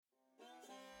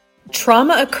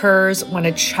Trauma occurs when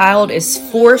a child is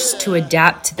forced to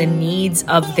adapt to the needs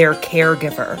of their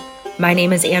caregiver. My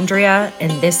name is Andrea,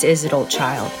 and this is Adult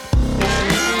Child.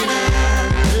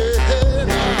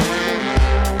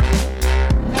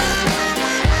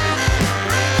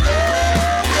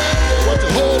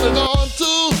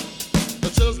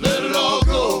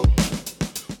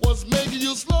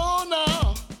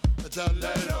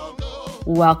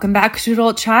 Welcome back to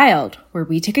Adult Child, where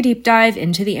we take a deep dive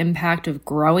into the impact of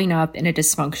growing up in a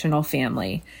dysfunctional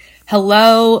family.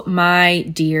 Hello, my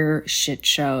dear shit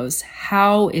shows.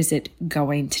 How is it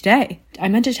going today? I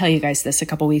meant to tell you guys this a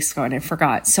couple weeks ago and I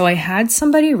forgot. So I had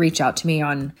somebody reach out to me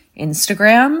on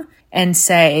Instagram and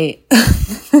say,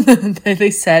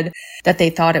 they said that they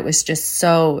thought it was just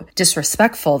so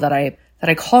disrespectful that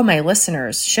I call my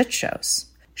listeners shit shows.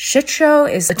 Shit show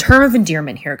is a term of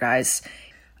endearment here, guys.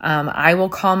 I will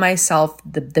call myself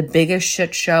the biggest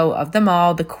shit show of them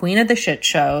all, the queen of the shit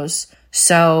shows.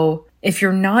 So if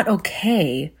you're not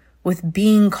okay with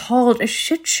being called a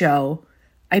shit show,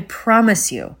 I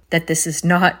promise you that this is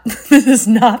not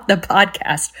the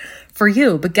podcast for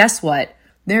you. But guess what?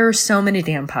 There are so many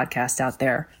damn podcasts out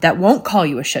there that won't call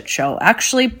you a shit show.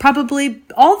 Actually, probably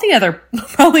all the other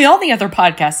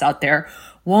podcasts out there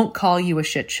won't call you a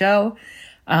shit show.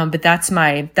 But that's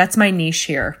my niche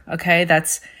here. Okay.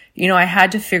 I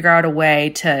had to figure out a way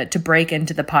to break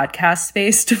into the podcast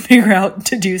space to figure out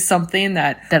to do something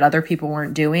that other people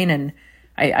weren't doing. And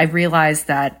I realized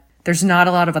that there's not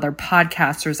a lot of other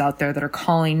podcasters out there that are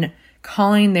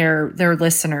calling their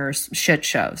listeners shit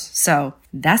shows. So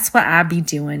that's what I be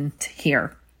doing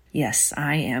here. Yes,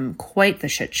 I am quite the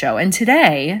shit show. And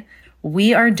today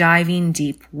we are diving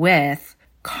deep with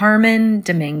Carmen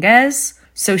Dominguez.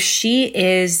 So she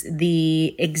is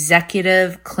the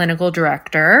executive clinical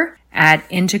director at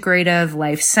Integrative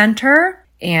Life Center,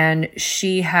 and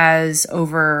she has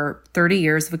over 30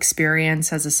 years of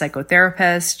experience as a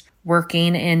psychotherapist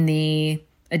working in the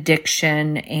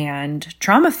addiction and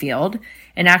trauma field.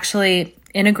 And actually,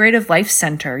 Integrative Life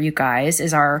Center, you guys,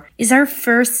 is our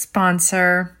first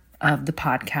sponsor of the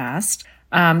podcast.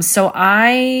 So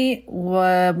I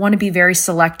want to be very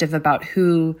selective about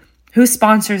who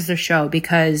sponsors the show,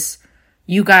 because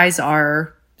you guys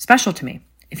are special to me.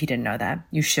 If you didn't know that,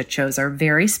 you shit shows are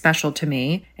very special to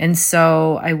me. And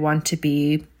so I want to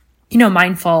be,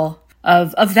 mindful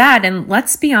of that. And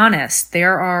let's be honest,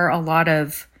 there are a lot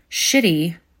of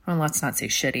let's not say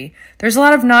shitty. There's a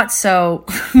lot of not so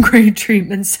great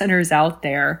treatment centers out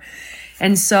there.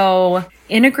 And so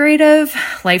Integrative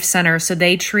Life Center, so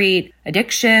they treat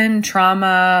addiction,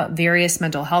 trauma, various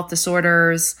mental health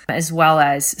disorders, as well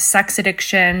as sex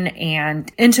addiction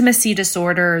and intimacy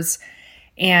disorders.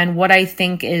 And what I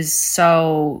think is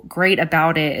so great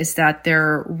about it is that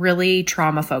they're really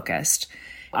trauma focused.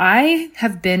 I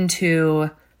have been to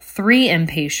 3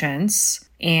 inpatient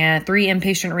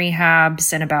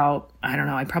rehabs and about,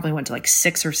 I probably went to like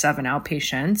 6 or 7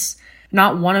 outpatients.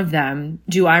 Not one of them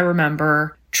do I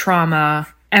remember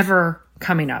trauma ever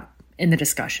coming up in the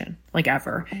discussion, like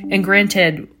ever. And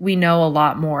granted, we know a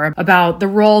lot more about the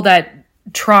role that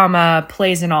trauma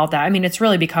plays in all that. I mean, it's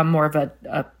really become more of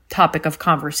a topic of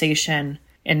conversation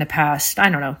in the past,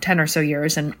 10 or so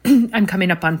years. And I'm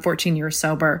coming up on 14 years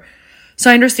sober. So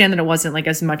I understand that it wasn't like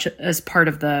as much as part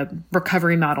of the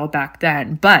recovery model back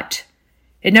then, but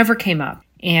it never came up.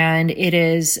 And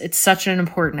it's such an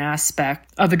important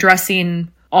aspect of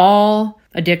addressing all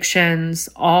addictions,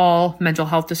 all mental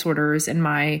health disorders, in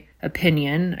my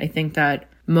opinion. I think that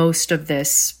most of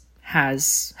this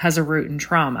has a root in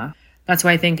trauma. That's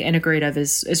why I think Integrative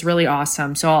is really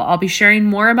awesome. So I'll be sharing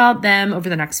more about them over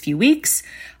the next few weeks.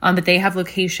 But they have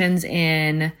locations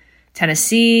in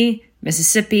Tennessee,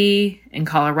 Mississippi, and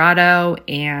Colorado.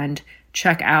 And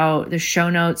check out the show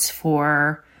notes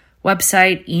for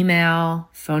website, email,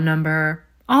 phone number,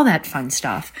 all that fun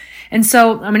stuff. And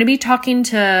so I already did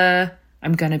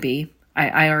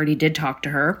talk to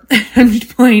her. I'm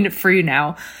just playing it for you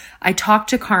now. I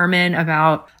talked to Carmen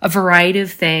about a variety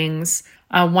of things.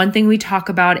 One thing we talk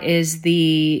about is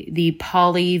the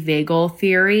polyvagal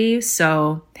theory.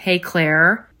 So, hey,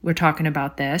 Claire, we're talking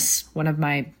about this. One of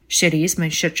my shit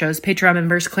shows, Patreon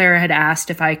members, Claire had asked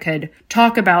if I could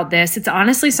talk about this. It's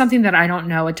honestly something that I don't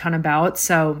know a ton about.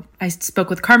 So I spoke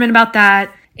with Carmen about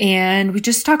that, and we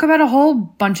just talk about a whole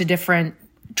bunch of different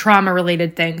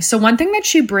trauma-related things. So one thing that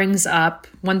she brings up,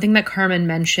 one thing that Carmen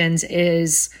mentions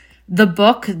is the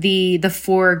book, the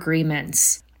 4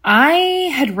 Agreements. I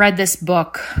had read this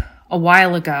book a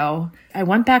while ago. I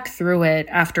went back through it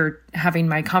after having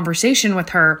my conversation with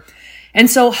her. And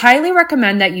so highly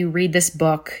recommend that you read this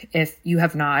book if you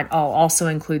have not. I'll also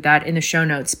include that in the show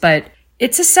notes. But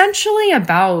it's essentially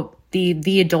about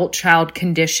the adult child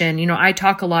condition. You know, I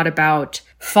talk a lot about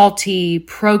faulty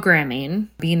programming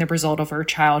being the result of our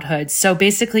childhood. So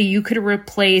basically you could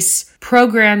replace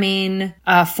programming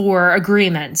for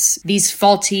agreements, these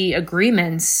faulty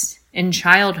agreements in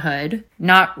childhood,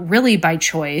 not really by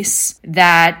choice,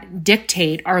 that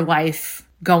dictate our life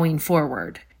going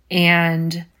forward.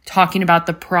 And talking about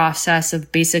the process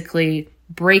of basically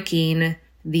breaking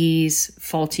these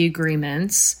faulty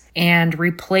agreements and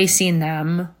replacing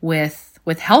them with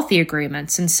healthy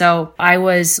agreements. And so I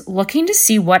was looking to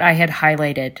see what I had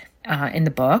highlighted in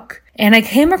the book, and I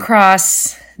came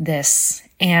across this,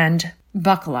 and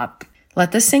buckle up.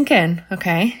 Let this sink in,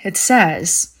 okay? It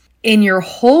says, in your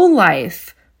whole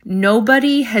life,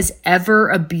 nobody has ever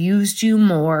abused you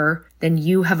more than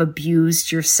you have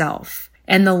abused yourself.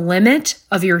 And the limit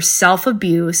of your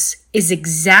self-abuse is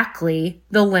exactly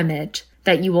the limit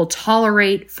that you will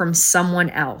tolerate from someone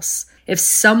else. If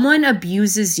someone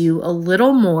abuses you a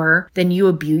little more than you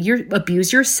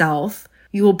abuse yourself,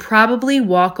 you will probably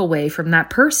walk away from that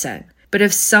person. But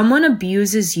if someone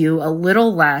abuses you a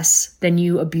little less than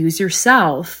you abuse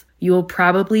yourself, you will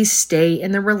probably stay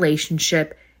in the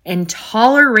relationship and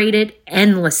tolerate it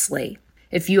endlessly.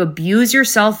 If you abuse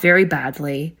yourself very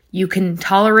badly, you can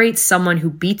tolerate someone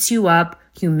who beats you up,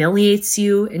 humiliates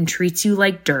you, and treats you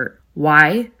like dirt.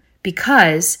 Why?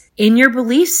 Because in your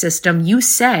belief system, you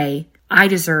say, I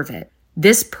deserve it.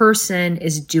 This person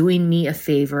is doing me a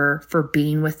favor for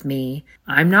being with me.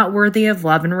 I'm not worthy of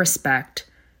love and respect.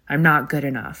 I'm not good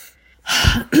enough.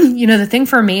 You know, the thing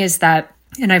for me is that,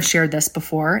 and I've shared this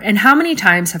before, and how many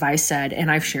times have I said,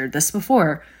 and I've shared this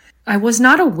before, I was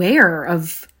not aware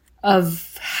of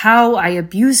how I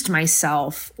abused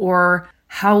myself or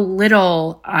how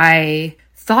little I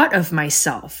thought of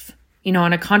myself. You know,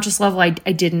 on a conscious level, I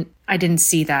didn't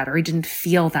see that, or I didn't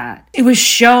feel that. It was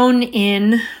shown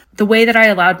in the way that I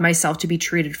allowed myself to be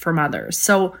treated from others.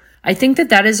 So I think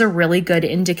that is a really good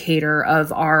indicator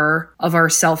of our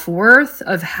self-worth,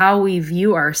 of how we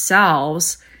view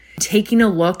ourselves, taking a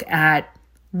look at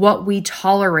what we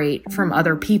tolerate from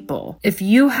other people. If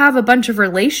you have a bunch of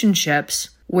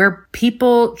relationships where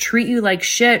people treat you like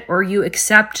shit, or you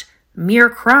accept mere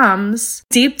crumbs,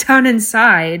 deep down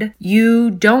inside, you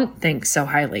don't think so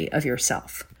highly of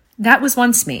yourself. That was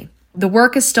once me. The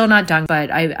work is still not done,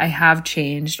 but I have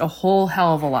changed a whole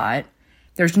hell of a lot.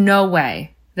 There's no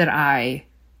way that I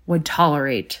would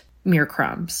tolerate mere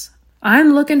crumbs.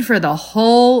 I'm looking for the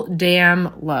whole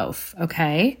damn loaf,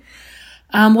 okay?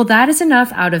 Well, that is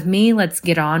enough out of me. Let's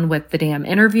get on with the damn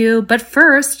interview. But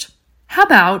first, how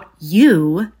about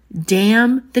you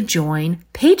damn the join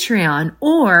Patreon,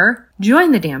 or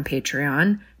join the damn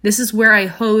Patreon. This is where I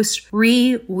host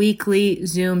free weekly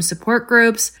Zoom support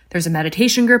groups. There's a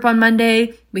meditation group on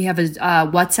Monday. We have a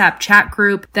WhatsApp chat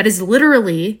group that is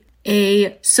literally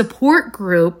a support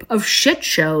group of shit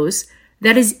shows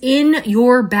that is in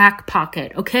your back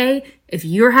pocket, okay? If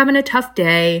you're having a tough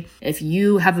day, if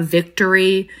you have a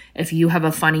victory, if you have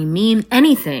a funny meme,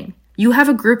 anything, you have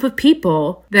a group of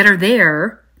people that are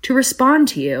there to respond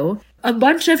to you. A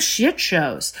bunch of shit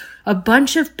shows, a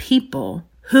bunch of people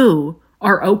who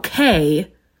are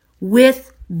okay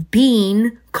with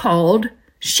being called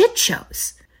shit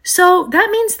shows. So that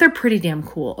means they're pretty damn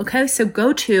cool. Okay. So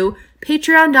go to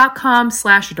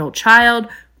patreon.com/adultchild.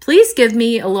 Please give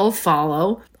me a little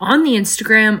follow on the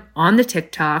Instagram, on the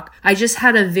TikTok. I just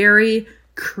had a very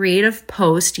creative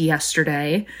post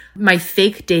yesterday, my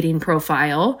fake dating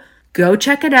profile. Go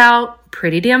check it out.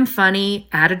 Pretty damn funny.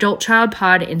 At Adult Child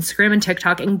Pod, Instagram and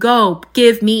TikTok, and go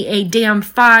give me a damn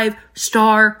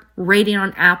 5-star rating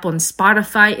on Apple and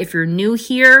Spotify. If you're new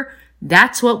here,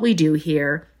 that's what we do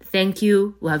here. Thank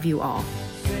you. Love you all.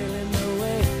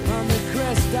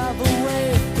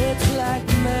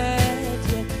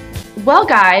 Well,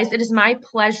 guys, it is my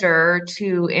pleasure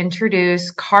to introduce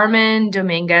Carmen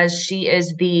Dominguez. She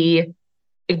is the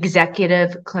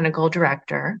Executive Clinical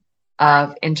Director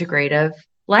of Integrative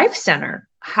Life Center.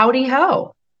 Howdy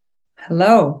ho.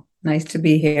 Hello. Nice to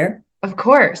be here. Of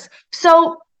course.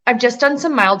 So I've just done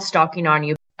some mild stalking on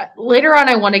you. Later on,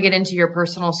 I want to get into your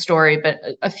personal story, but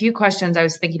a few questions I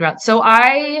was thinking about. So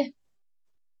I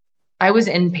was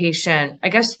inpatient, I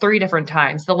guess 3 different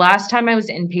times. The last time I was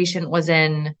inpatient was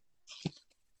in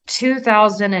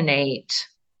 2008.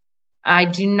 I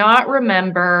do not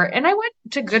remember, and I went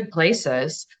to good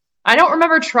places. I don't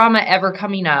remember trauma ever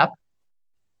coming up.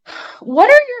 What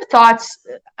are your thoughts?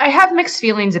 I have mixed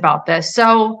feelings about this.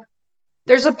 So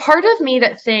there's a part of me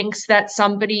that thinks that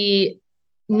somebody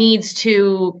needs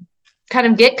to kind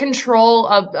of get control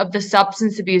of the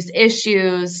substance abuse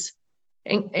issues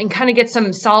and kind of get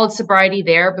some solid sobriety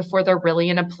there before they're really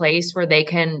in a place where they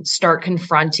can start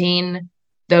confronting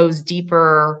those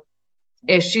deeper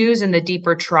issues and the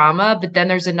deeper trauma. But then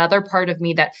there's another part of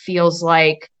me that feels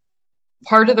like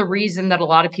part of the reason that a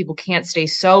lot of people can't stay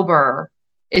sober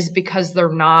is because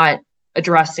they're not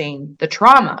addressing the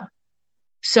trauma.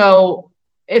 So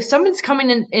if someone's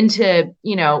coming into,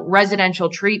 residential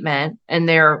treatment and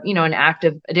they're, in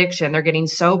active addiction, they're getting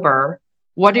sober,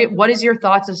 what is your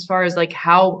thoughts as far as like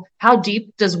how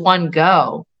deep does one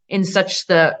go in such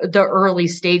the early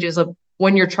stages of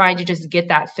when you're trying to just get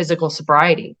that physical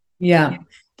sobriety? Yeah,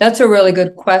 that's a really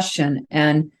good question.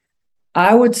 And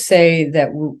I would say that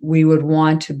we would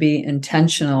want to be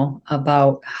intentional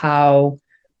about how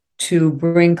to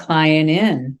bring client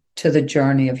in to the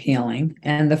journey of healing.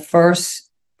 And the first,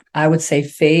 I would say,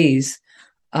 phase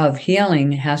of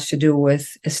healing has to do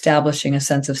with establishing a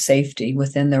sense of safety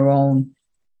within their own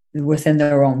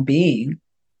being.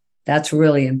 That's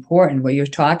really important. What you're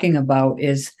talking about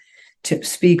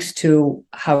speaks to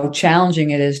how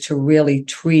challenging it is to really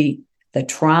treat the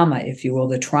trauma, if you will,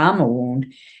 the trauma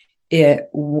wound,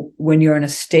 when you're in a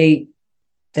state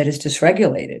that is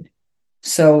dysregulated.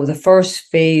 So the first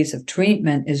phase of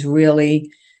treatment is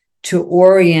really to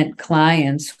orient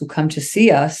clients who come to see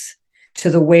us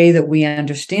to the way that we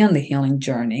understand the healing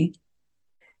journey.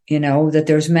 That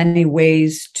there's many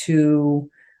ways to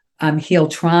heal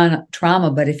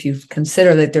trauma, but if you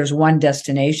consider that there's one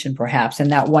destination, perhaps,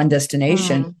 and that one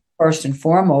destination, first and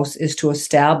foremost, is to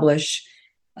establish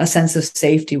a sense of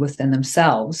safety within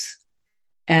themselves.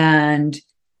 And,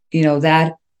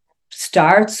 that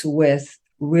starts with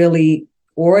really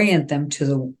orient them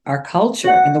to our culture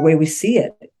and the way we see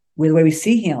it, the way we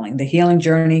see healing. The healing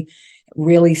journey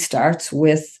really starts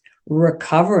with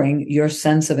recovering your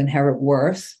sense of inherent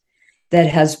worth that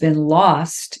has been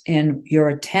lost in your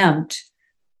attempt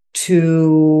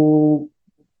to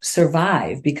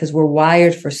survive, because we're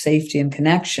wired for safety and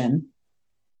connection.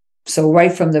 So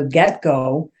right from the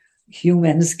get-go,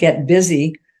 humans get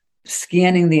busy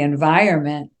scanning the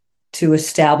environment to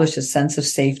establish a sense of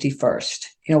safety first.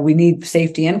 We need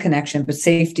safety and connection, but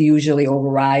safety usually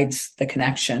overrides the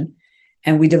connection.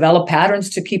 And we develop patterns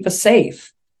to keep us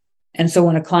safe. And so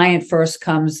when a client first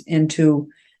comes into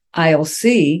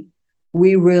ILC,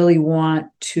 we really want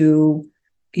to,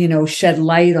 shed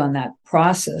light on that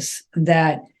process,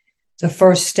 that the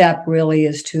first step really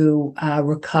is to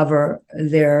recover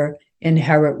their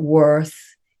inherent worth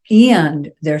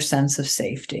and their sense of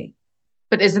safety.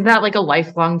 But isn't that like a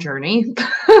lifelong journey?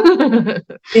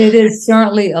 It is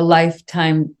certainly a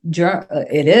lifetime journey.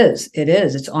 It is.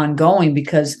 It's ongoing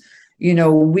because,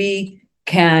 we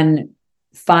can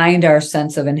find our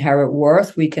sense of inherent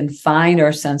worth. We can find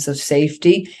our sense of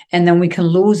safety, and then we can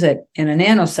lose it in a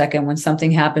nanosecond when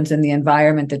something happens in the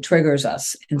environment that triggers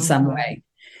us in some way.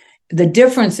 The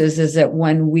difference is that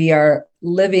when we are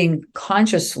living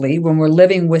consciously, when we're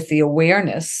living with the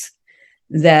awareness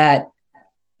that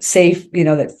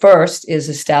that first is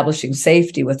establishing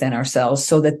safety within ourselves,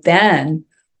 so that then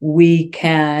we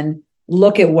can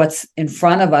look at what's in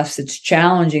front of us that's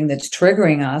challenging, that's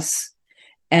triggering us,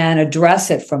 and address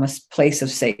it from a place of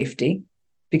safety,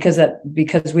 because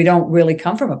we don't really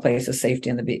come from a place of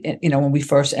safety when we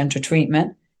first enter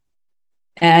treatment.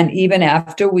 And even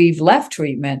after we've left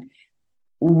treatment,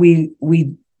 we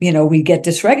get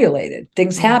dysregulated.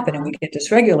 Things happen and we get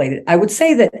dysregulated. I would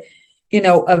say that,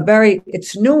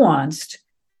 it's nuanced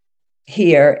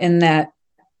here, in that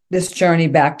this journey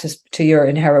back to your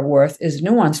inherent worth is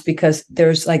nuanced, because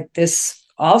there's like this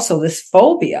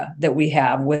phobia that we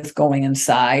have with going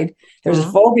inside. There's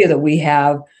a phobia that we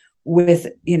have with,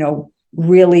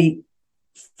 really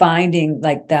finding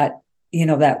like that,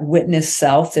 that witness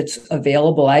self that's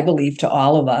available, I believe, to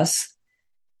all of us.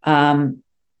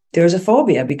 There's a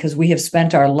phobia because we have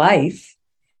spent our life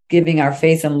giving our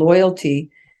faith and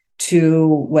loyalty to,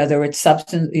 whether it's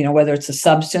substance, whether it's a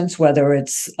substance, whether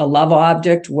it's a love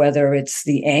object, whether it's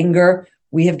the anger.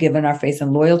 We have given our faith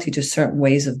and loyalty to certain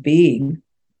ways of being,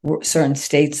 certain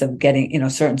states of getting,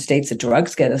 certain states that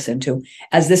drugs get us into,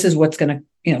 as this is what's going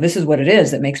to, this is what it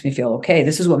is that makes me feel okay.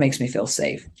 This is what makes me feel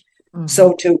safe.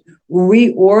 So to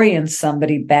reorient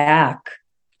somebody back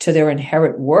to their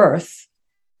inherent worth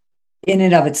in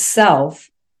and of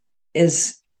itself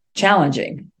is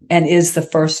challenging, and is the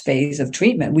first phase of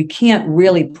treatment. We can't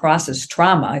really process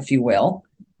trauma, if you will,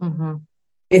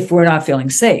 if we're not feeling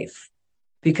safe,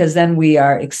 because then we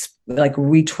are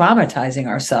re-traumatizing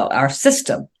our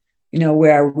system,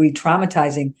 we're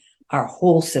re-traumatizing our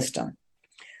whole system.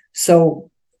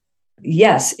 So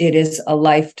yes, it is a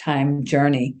lifetime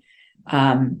journey.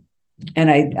 And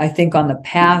I think on the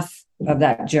path of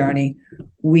that journey,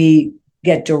 we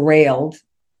get derailed,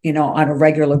 on a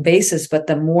regular basis. But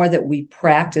the more that we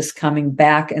practice coming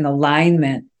back in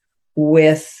alignment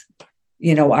with,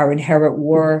 our inherent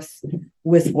worth,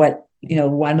 with what,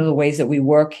 one of the ways that we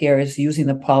work here is using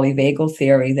the polyvagal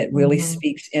theory that really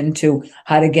speaks into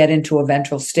how to get into a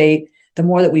ventral state. The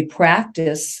more that we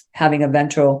practice having a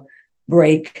ventral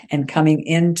break and coming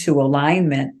into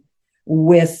alignment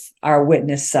with our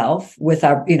witness self, with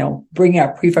our, bringing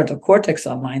our prefrontal cortex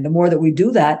online, the more that we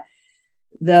do that,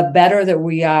 the better that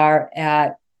we are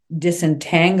at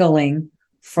disentangling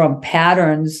from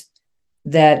patterns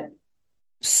that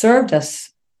served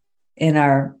us in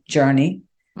our journey,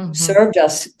 served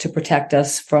us to protect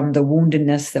us from the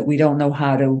woundedness that we don't know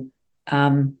how to,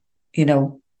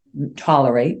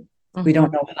 tolerate. We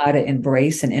don't know how to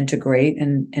embrace and integrate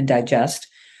and digest.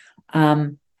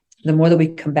 The more that we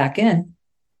come back in,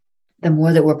 the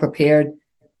more that we're prepared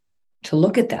to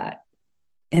look at that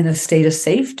in a state of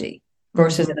safety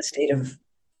versus in a state of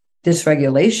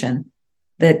dysregulation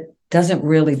that doesn't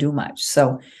really do much.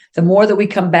 So the more that we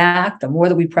come back, the more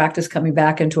that we practice coming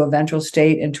back into a ventral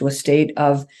state, into a state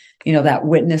of, that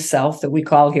witness self that we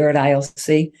call here at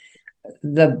ILC,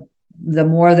 the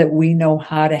more that we know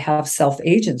how to have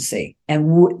self-agency.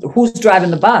 And who's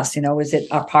driving the bus? Is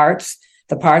it our parts,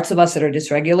 the parts of us that are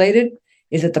dysregulated?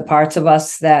 Is it the parts of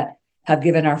us that have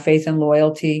given our faith and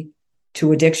loyalty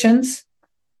to addictions?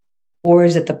 Or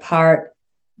is it the part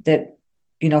that,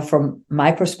 from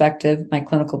my perspective, my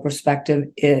clinical perspective,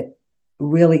 it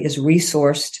really is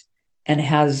resourced and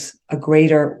has a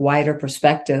greater, wider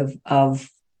perspective of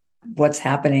what's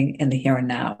happening in the here and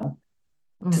now?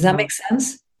 Does that make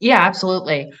sense? Yeah,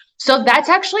 absolutely. So that's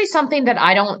actually something that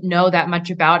I don't know that much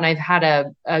about. And I've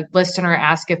had a listener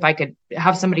ask if I could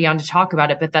have somebody on to talk about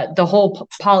it, but that the whole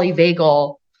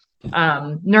polyvagal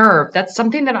nerve, that's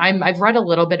something that I've read a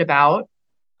little bit about.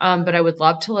 But I would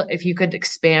love to, if you could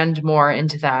expand more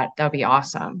into that, that'd be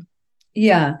awesome.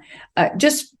 Yeah. I'll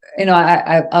just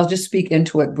speak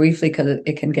into it briefly because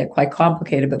it can get quite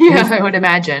complicated, but yeah, I would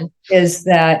imagine is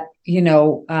that,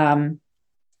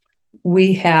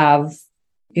 we have,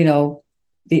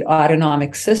 the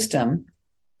autonomic system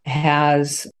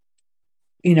has,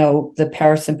 the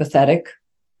parasympathetic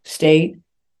state,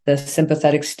 the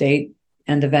sympathetic state,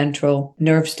 and the ventral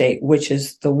nerve state, which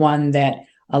is the one that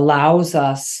allows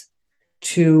us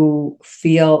to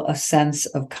feel a sense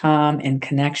of calm and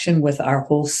connection with our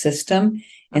whole system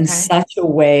in such a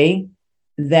way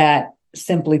that,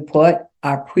 simply put,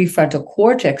 our prefrontal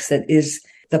cortex, that is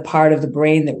the part of the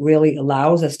brain that really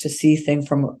allows us to see things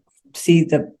see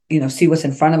what's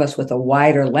in front of us with a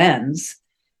wider lens,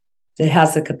 that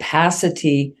has the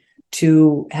capacity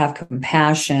to have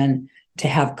compassion, to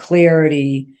have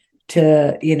clarity,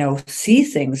 to, see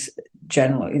things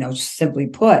generally, simply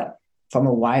put, from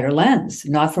a wider lens,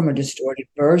 not from a distorted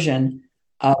version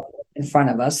of in front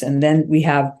of us. And then we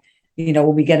have,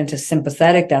 when we get into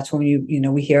sympathetic, that's when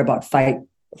we hear about fight,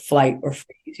 flight, or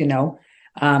freeze,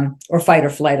 or fight or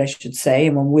flight, I should say.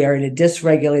 And when we are in a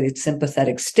dysregulated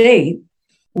sympathetic state,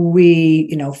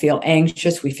 we, feel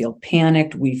anxious, we feel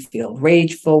panicked, we feel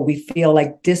rageful, we feel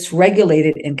like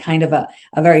dysregulated in kind of a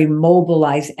very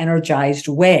mobilized, energized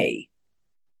way.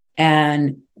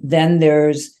 And then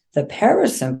there's the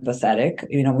parasympathetic,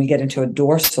 we get into a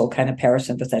dorsal kind of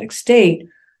parasympathetic state.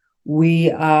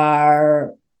 We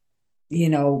are,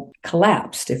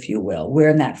 collapsed, if you will. We're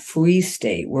in that free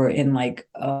state. We're in like,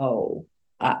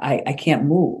 I can't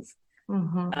move.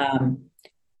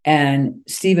 And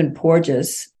Stephen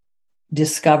Porges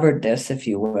discovered this, if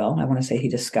you will. I want to say he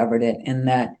discovered it in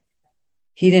that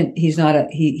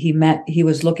he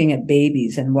was looking at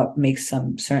babies and what makes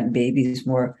some certain babies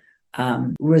more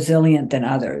resilient than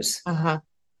others.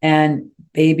 And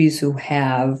babies who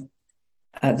have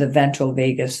the ventral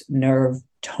vagus nerve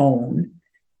tone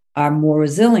are more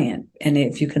resilient. And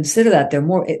if you consider that, they're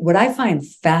more, what I find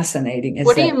fascinating is,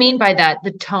 what do you mean by that?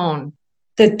 The tone?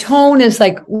 The tone is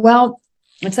like, well,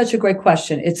 it's such a great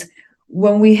question. It's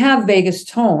when we have vagus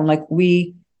tone, like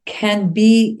we can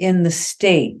be in the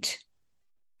state,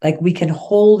 like we can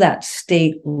hold that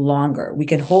state longer. We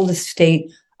can hold a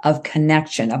state of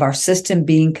connection, of our system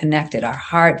being connected, our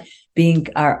heart being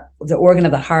the organ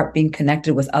of the heart being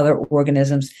connected with other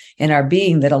organisms in our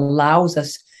being, that allows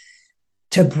us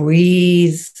to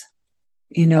breathe,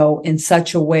 in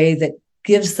such a way that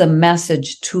gives the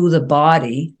message to the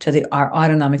body, to our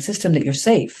autonomic system, that you're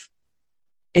safe.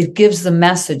 It gives the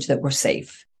message that we're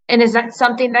safe. And is that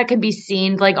something that can be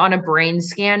seen like on a brain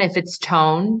scan if it's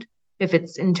toned, if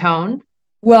it's in tone?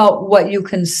 Well, what you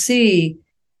can see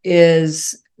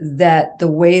is that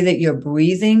the way that you're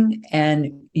breathing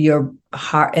and your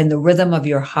heart and the rhythm of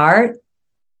your heart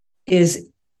is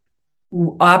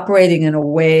operating in a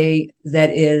way that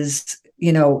is,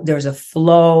 there's a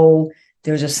flow,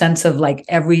 there's a sense of like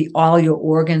all your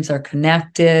organs are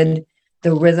connected.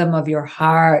 The rhythm of your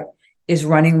heart is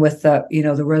running with the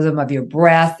rhythm of your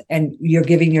breath, and you're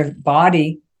giving your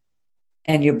body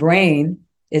and your brain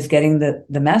is getting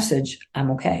the message,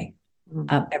 I'm okay.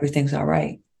 Everything's all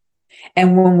right.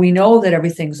 And when we know that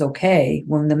everything's okay,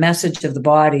 when the message of the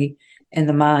body and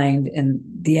the mind and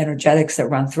the energetics that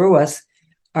run through us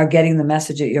are getting the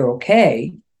message that you're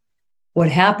okay,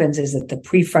 what happens is that the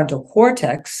prefrontal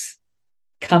cortex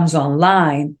comes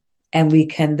online, and we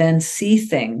can then see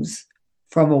things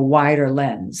from a wider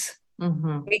lens.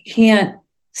 We can't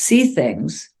see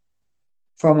things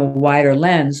from a wider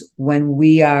lens when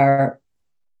we are,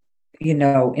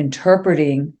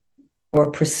 interpreting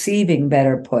or perceiving,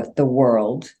 better put, the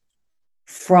world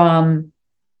from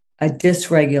a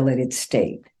dysregulated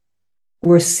state.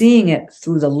 We're seeing it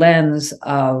through the lens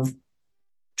of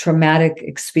traumatic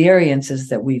experiences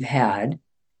that we've had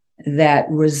that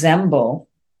resemble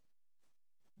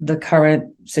the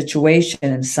current situation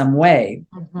in some way.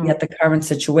 Yet the current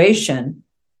situation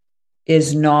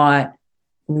is not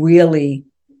really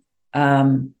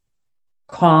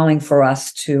calling for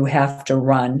us to have to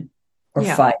run or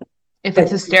fight. If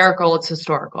it's hysterical, it's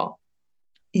historical.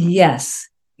 Yes.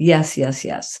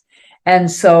 And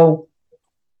so,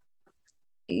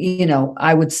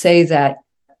 I would say that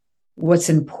what's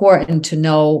important to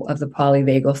know of the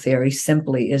polyvagal theory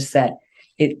simply is that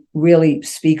it really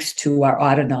speaks to our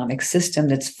autonomic system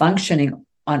that's functioning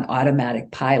on automatic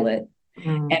pilot.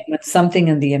 And when something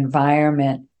in the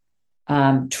environment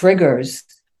triggers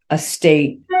a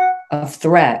state of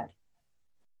threat,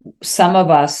 some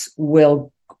of us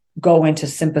will go into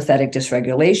sympathetic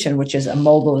dysregulation, which is a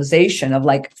mobilization of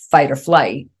like fight or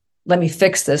flight. Let me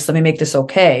fix this. Let me make this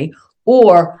okay.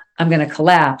 Or I'm going to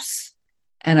collapse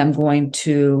and I'm going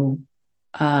to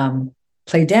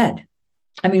play dead.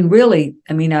 When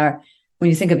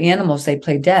you think of animals, they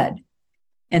play dead,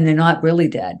 and they're not really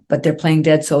dead, but they're playing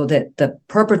dead so that the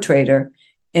perpetrator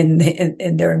in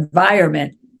their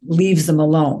environment leaves them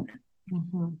alone.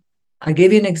 I'll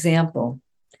give you an example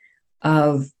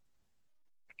of,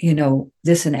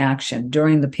 this in action.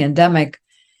 During the pandemic,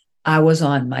 I was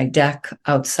on my deck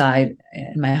outside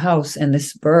in my house, and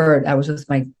this bird, I was with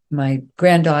my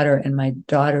granddaughter and my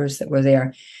daughters that were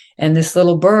there, and this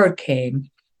little bird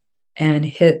came and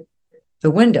hit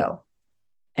the window,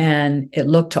 and it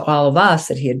looked to all of us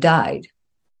that he had died,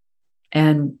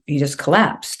 and he just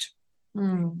collapsed.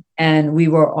 And we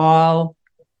were all,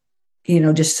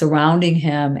 just surrounding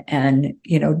him and,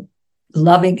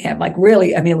 loving him. Like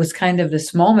really, it was kind of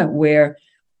this moment where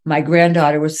my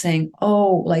granddaughter was saying,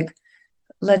 oh, like,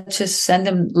 let's just send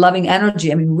him loving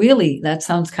energy. Really, that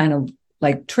sounds kind of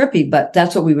like trippy, but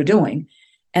that's what we were doing.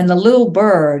 And the little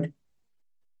bird,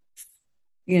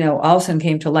 all of a sudden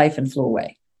came to life and flew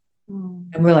away.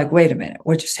 And we're like, wait a minute,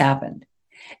 what just happened?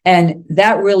 And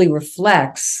that really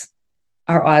reflects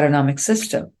our autonomic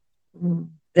system.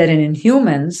 That in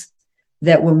humans,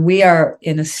 that when we are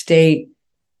in a state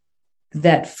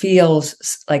that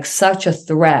feels like such a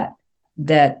threat,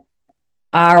 that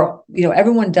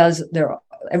everyone's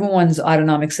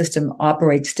autonomic system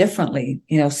operates differently.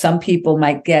 Some people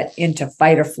might get into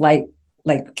fight or flight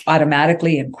like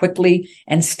automatically and quickly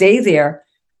and stay there,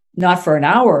 not for an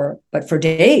hour, but for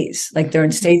days. Like they're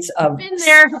in states of been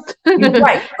there.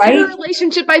 right. In a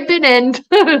relationship I've been in.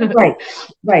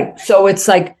 Right. So it's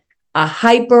like a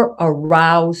hyper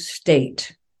aroused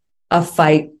state of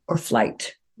fight or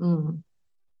flight.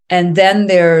 And then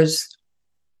there's,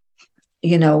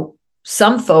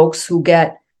 some folks who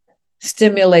get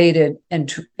stimulated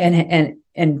and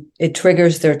it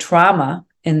triggers their trauma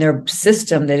in their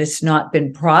system that it's not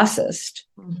been processed,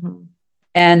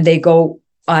 and they go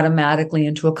automatically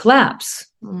into a collapse.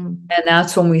 And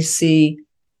that's when we see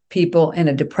people in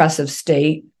a depressive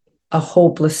state, a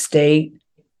hopeless state.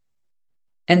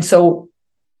 And so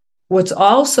what's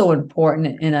also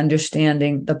important in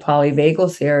understanding the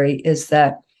polyvagal theory is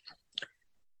that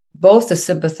both the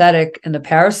sympathetic and the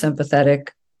parasympathetic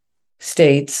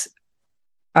states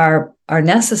are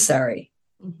necessary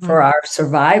for our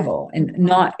survival, and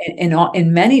not in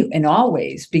all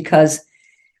ways, because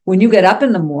when you get up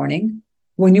in the morning,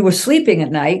 when you were sleeping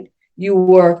at night, you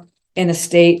were in a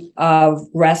state of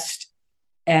rest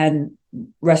and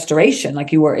restoration,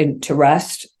 like you were to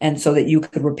rest, and so that you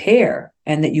could repair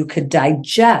and that you could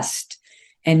digest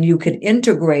and you could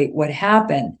integrate what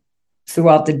happened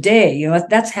throughout the day.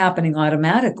 That's happening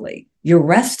automatically. You're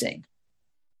resting.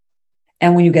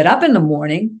 And when you get up in the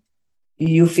morning,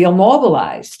 you feel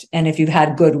mobilized. And if you've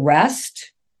had good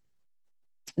rest,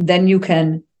 then you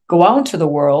can go out into the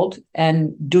world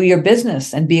and do your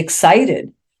business and be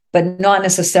excited, but not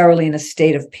necessarily in a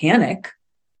state of panic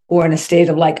or in a state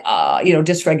of like,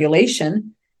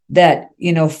 dysregulation that,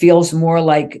 feels more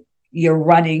like you're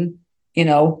running,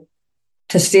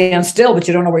 to stand still, but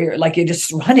you don't know where you're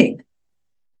just running.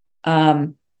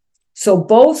 So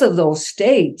both of those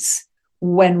states,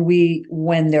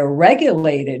 when they're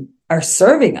regulated, are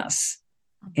serving us.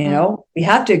 We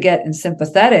have to get in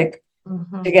sympathetic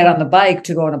to get on the bike,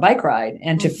 to go on a bike ride,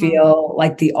 and to feel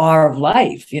like the awe of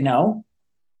life.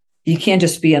 You can't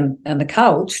just be on the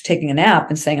couch taking a nap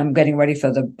and saying, I'm getting ready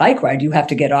for the bike ride. You have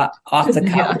to get off the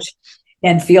couch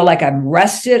and feel like I'm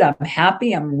rested, I'm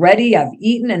happy, I'm ready, I've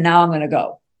eaten, and now I'm going to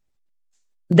go.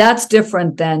 That's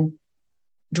different than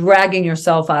dragging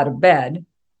yourself out of bed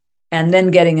and then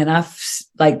getting enough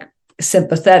like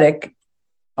sympathetic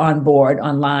on board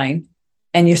online,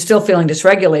 and you're still feeling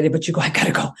dysregulated, but you go, I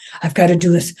gotta go. I've got to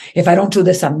do this. If I don't do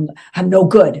this, I'm no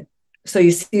good. So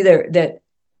you see there that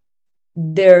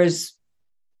there's,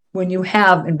 when you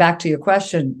have, and back to your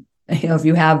question, if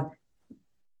you have,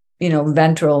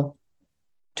 ventral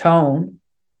tone,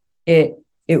 it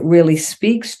really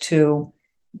speaks to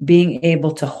being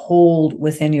able to hold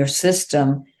within your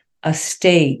system a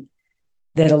state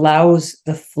that allows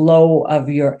the flow of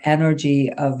your energy,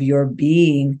 of your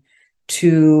being,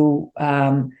 to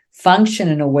function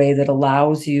in a way that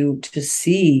allows you to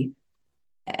see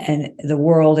the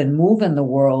world and move in the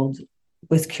world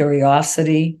with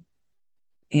curiosity,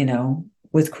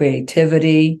 with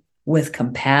creativity, with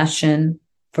compassion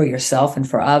for yourself and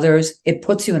for others. It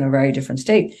puts you in a very different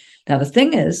state. Now, the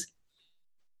thing is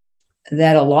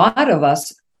that a lot of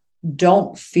us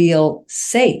don't feel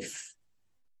safe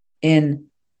in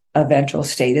a ventral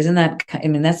state. Isn't that,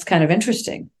 that's kind of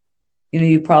interesting.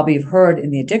 You probably have heard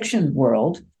in the addiction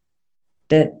world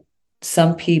that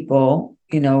some people,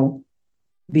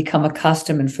 become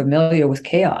accustomed and familiar with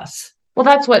chaos. Well,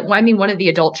 that's one of the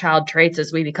adult child traits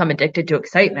is we become addicted to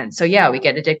excitement. So yeah, we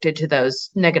get addicted to those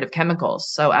negative chemicals.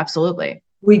 So absolutely.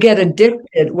 We get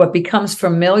addicted. What becomes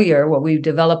familiar, what we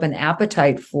develop an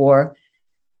appetite for,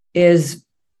 is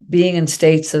being in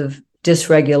states of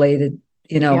dysregulated,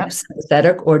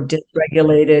 sympathetic, or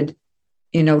dysregulated,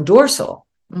 dorsal.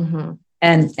 Mm-hmm.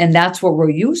 And that's what we're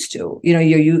used to.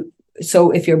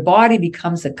 So if your body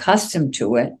becomes accustomed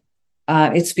to it,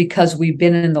 it's because we've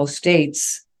been in those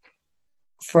states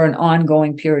for an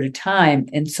ongoing period of time.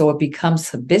 And so it becomes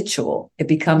habitual. It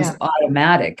becomes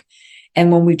automatic.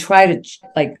 And when we try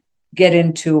to get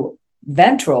into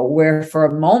ventral, where for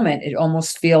a moment, it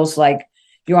almost feels like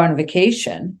you're on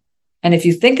vacation. And if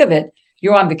you think of it,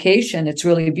 you're on vacation, it's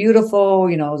really beautiful.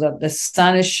 The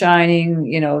sun is shining,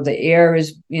 the air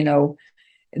is,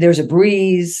 there's a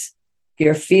breeze,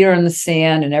 your feet are in the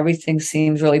sand, and everything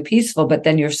seems really peaceful. But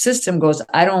then your system goes,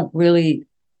 I don't really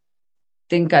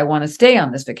think I want to stay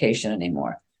on this vacation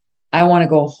anymore. I want to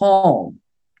go home,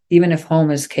 even if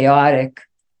home is chaotic.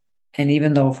 And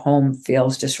even though if home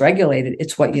feels dysregulated,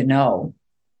 it's what you know.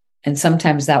 And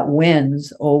sometimes that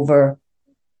wins over,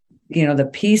 the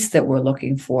peace that we're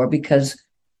looking for, because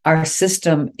our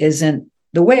system isn't,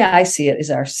 the way I see it is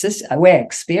our system, the way I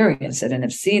experience it and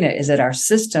have seen it is that our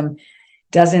system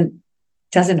doesn't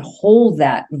hold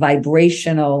that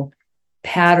vibrational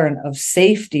pattern of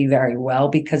safety very well,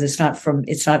 because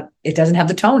it doesn't have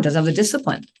the tone, doesn't have the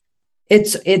discipline.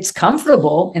 It's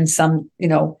comfortable in some,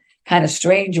 kind of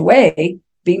strange way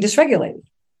being dysregulated.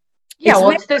 Yeah.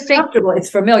 It's the same. It's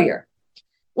familiar.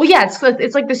 Well, yeah, it's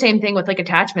like the same thing with like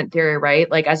attachment theory, right?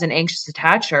 Like as an anxious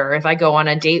attacher, if I go on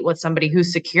a date with somebody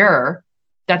who's secure,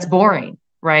 that's boring,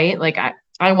 right? Like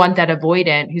I want that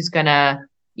avoidant who's gonna,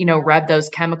 rev those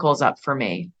chemicals up for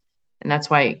me. And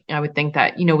that's why I would think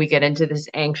that, we get into this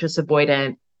anxious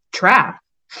avoidant trap.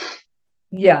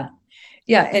 Yeah.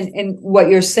 Yeah. And what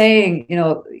you're saying,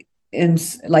 in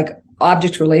like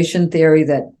object relation theory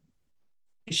that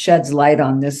sheds light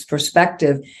on this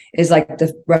perspective is like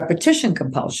the repetition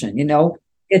compulsion.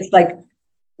 It's like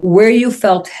where you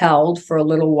felt held for a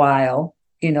little while,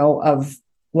 of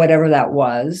whatever that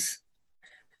was,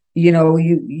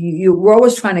 we're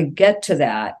always trying to get to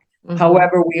that. Mm-hmm.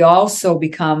 However, we also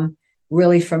become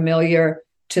really familiar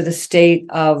to the state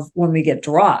of when we get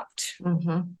dropped,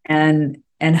 mm-hmm.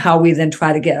 and how we then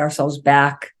try to get ourselves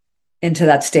back into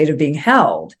that state of being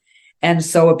held. And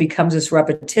so it becomes this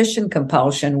repetition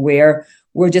compulsion where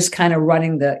we're just kind of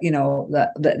running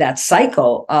that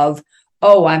cycle of,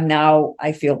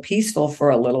 I feel peaceful for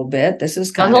a little bit. This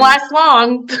is kind doesn't last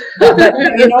long. but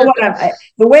you know what?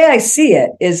 The way I see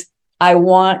it is I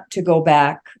want to go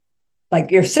back.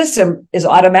 Like your system is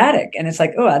automatic and it's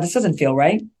like, oh, this doesn't feel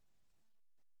right.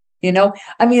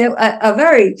 I mean, a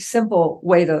very simple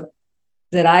way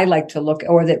that I like to look,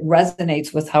 or that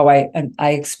resonates with how I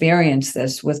experience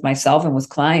this with myself and with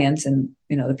clients and,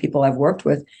 the people I've worked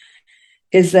with,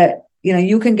 is that,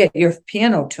 you can get your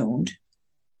piano tuned.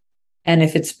 And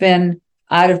if it's been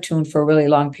out of tune for a really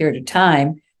long period of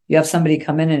time, you have somebody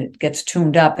come in and it gets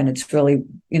tuned up and it's really,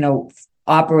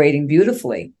 operating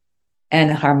beautifully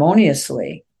and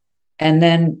harmoniously. And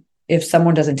then if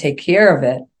someone doesn't take care of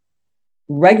it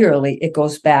regularly, it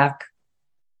goes back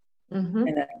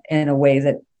in a way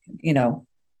that,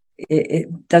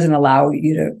 it doesn't allow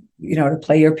you to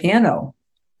play your piano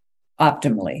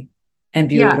optimally and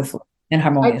beautifully and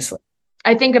harmoniously.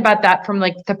 I think about that from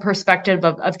like the perspective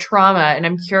of trauma. And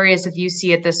I'm curious if you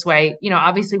see it this way.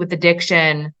 Obviously with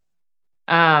addiction,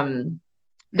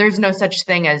 there's no such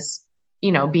thing as,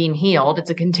 being healed.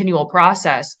 It's a continual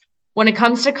process. When it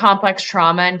comes to complex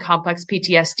trauma and complex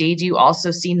PTSD, do you also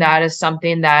see that as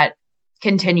something that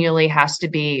continually has to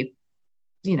be,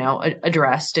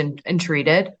 addressed and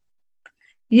treated?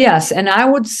 Yes. And I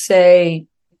would say,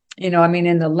 in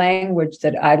the language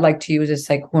that I'd like to use, it's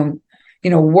like when,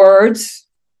 words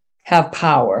have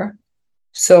power.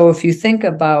 So if you think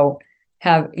about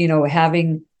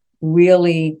having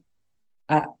really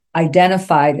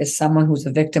identified as someone who's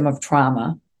a victim of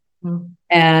trauma,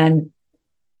 and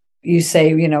you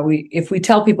say, if we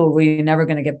tell people we're never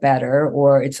going to get better,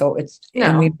 or they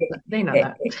know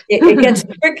that it gets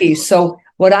tricky. So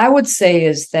what I would say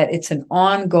is that it's an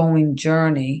ongoing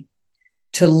journey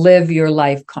to live your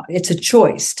life. It's a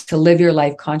choice to live your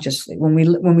life consciously.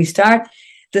 When we start,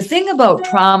 the thing about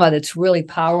trauma that's really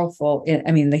powerful,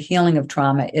 the healing of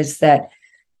trauma, is that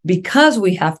because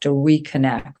we have to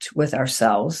reconnect with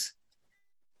ourselves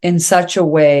in such a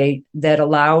way that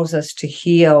allows us to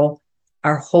heal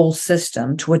our whole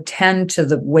system, to attend to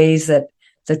the ways that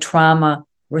the trauma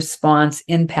response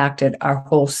impacted our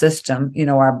whole system,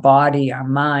 our body, our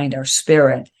mind, our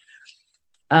spirit.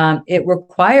 It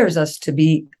requires us to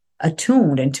be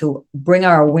attuned and to bring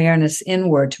our awareness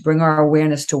inward, to bring our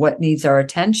awareness to what needs our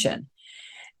attention.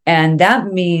 And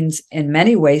that means in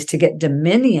many ways to get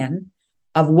dominion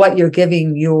of what you're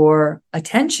giving your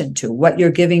attention to, what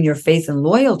you're giving your faith and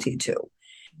loyalty to.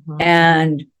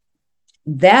 And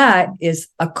that is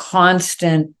a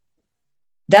constant,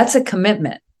 that's a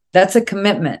commitment. That's a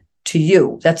commitment to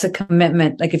you. That's a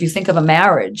commitment. Like if you think of a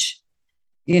marriage,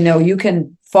 you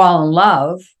can fall in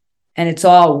love and it's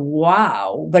all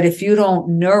wow. But if you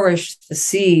don't nourish the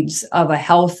seeds of a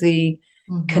healthy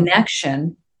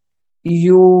connection,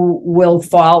 you will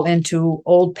fall into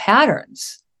old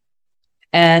patterns.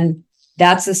 And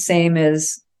that's the same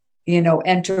as,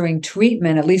 entering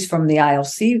treatment, at least from the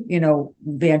ILC,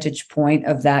 vantage point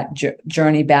of that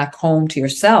journey back home to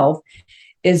yourself,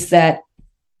 is that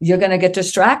you're going to get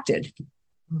distracted.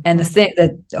 And the thing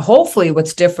that hopefully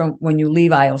what's different when you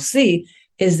leave ILC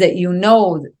is that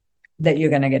that you're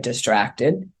going to get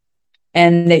distracted,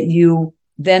 and that you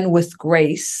then with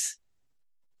grace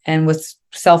and with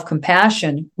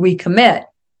self-compassion recommit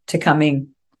to coming,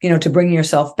 to bringing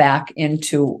yourself back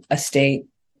into a state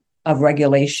of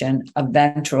regulation, of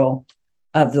ventral,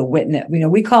 of the witness.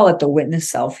 We call it the witness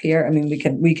self here.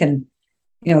 We can,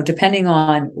 depending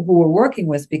on who we're working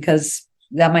with, because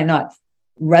that might not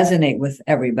resonate with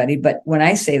everybody. But when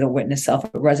I say the witness self,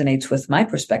 it resonates with my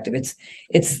perspective.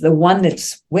 It's the one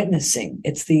that's witnessing.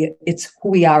 It's who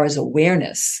we are as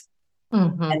awareness.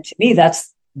 And to me,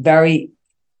 that's very,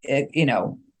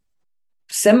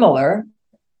 similar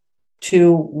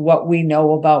to what we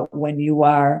know about when you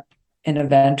are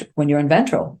when you're in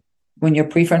ventral, when your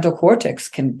prefrontal cortex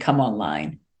can come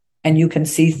online and you can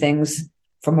see things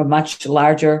from a much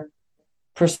larger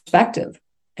perspective,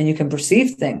 and you can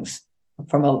perceive things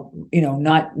from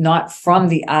not from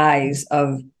the eyes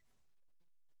of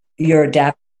your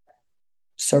adapt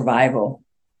survival,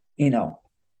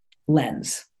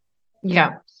 lens.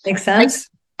 Yeah. Makes sense?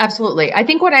 Absolutely. I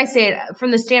think when I say it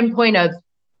from the standpoint of,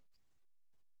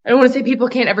 I don't want to say people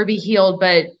can't ever be healed,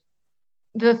 but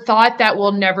the thought that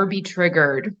will never be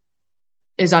triggered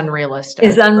is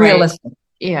unrealistic. Right?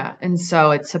 Yeah. And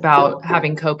so it's about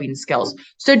having coping skills.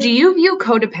 So do you view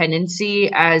codependency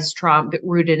as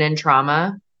rooted in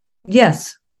trauma?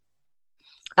 Yes.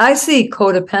 I see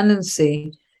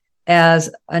codependency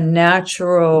as a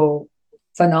natural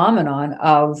phenomenon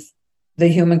of the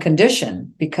human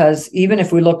condition, because even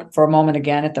if we look for a moment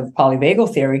again at the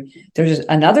polyvagal theory, there's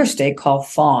another state called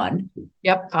fawn.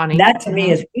 Yep. Fawning. That to me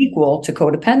is equal to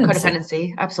codependency.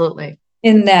 Codependency. Absolutely.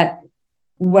 In that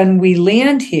when we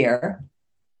land here,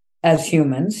 as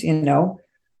humans,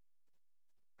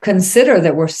 consider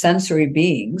that we're sensory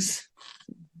beings,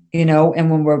 and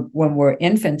when we're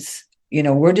infants,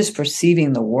 we're just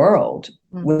perceiving the world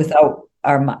without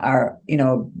our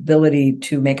ability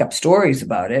to make up stories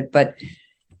about it. But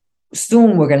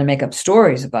soon we're going to make up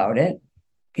stories about it,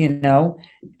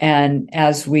 and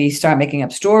as we start making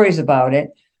up stories about it,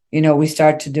 we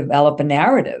start to develop a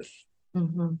narrative.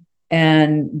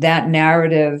 And that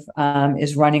narrative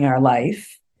is running our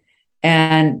life.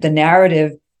 And the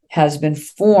narrative has been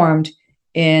formed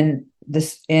in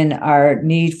our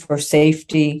need for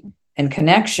safety and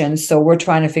connection. So we're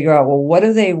trying to figure out, well, what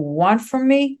do they want from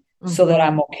me so that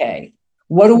I'm okay?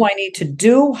 What do I need to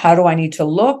do? How do I need to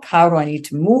look? How do I need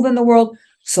to move in the world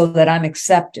so that I'm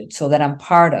accepted, so that I'm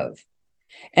part of?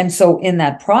 And so in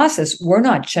that process, we're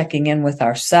not checking in with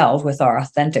ourselves, with our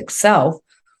authentic self.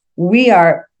 We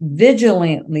are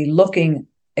vigilantly looking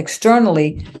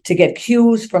externally to get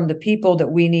cues from the people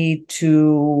that we need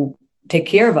to take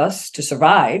care of us, to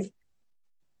survive,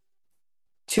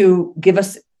 to give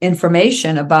us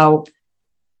information about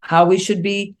how we should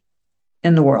be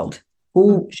in the world.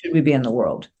 Who should we be in the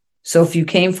world? So if you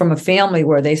came from a family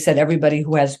where they said everybody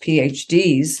who has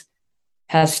PhDs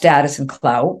has status and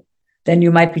clout, then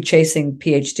you might be chasing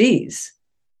PhDs,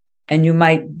 and you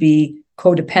might be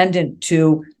codependent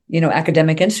to,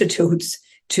 academic institutes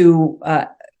to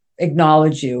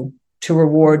acknowledge you, to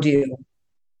reward you,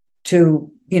 to,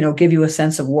 give you a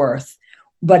sense of worth.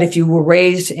 But if you were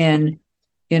raised in,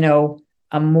 in a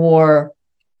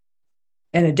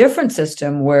different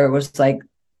system where it was like,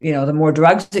 the more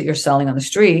drugs that you're selling on the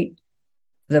street,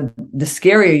 the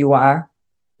scarier you are,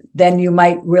 then you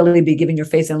might really be giving your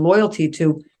faith and loyalty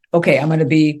to, okay, I'm going to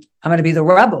be the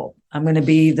rebel. I'm going to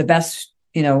be the best,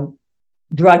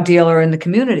 drug dealer in the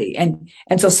community. And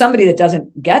so somebody that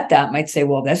doesn't get that might say,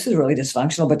 well, this is really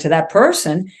dysfunctional. But to that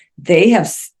person, they have,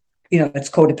 it's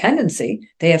codependency.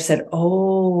 They have said,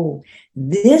 oh,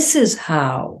 this is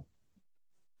how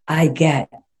I get,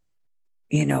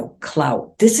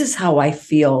 clout. This is how I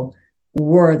feel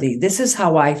worthy. This is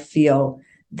how I feel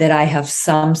that I have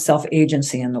some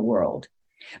self-agency in the world.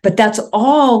 But that's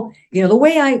all, the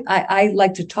way I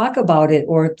like to talk about it,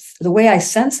 or the way I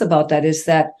sense about that, is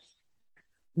that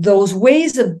those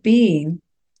ways of being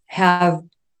have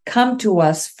come to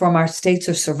us from our states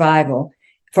of survival,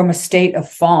 from a state of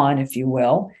fawn, if you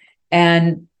will.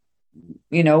 And,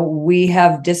 we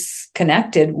have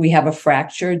disconnected. We have a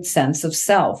fractured sense of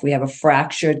self. We have a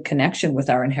fractured connection with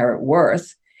our inherent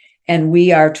worth. And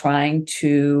we are trying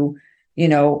to,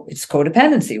 it's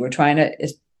codependency. We're trying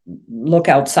to look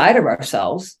outside of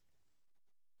ourselves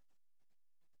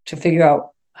to figure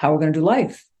out how we're going to do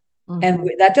life. And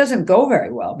that doesn't go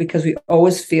very well, because we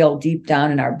always feel deep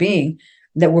down in our being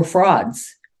that we're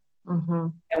frauds.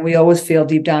 And we always feel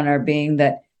deep down in our being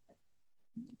that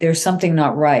there's something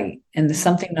not right. And the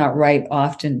something not right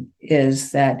often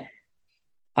is that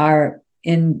our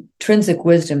intrinsic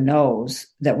wisdom knows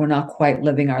that we're not quite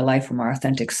living our life from our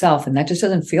authentic self. And that just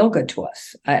doesn't feel good to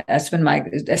us. As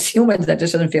humans, that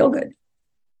just doesn't feel good.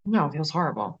 No, it feels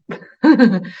horrible.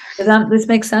 Does this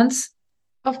make sense?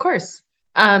 Of course.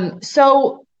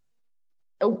 So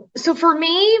for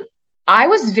me, I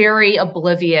was very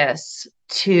oblivious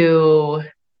to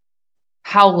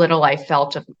how little I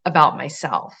felt about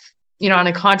myself. On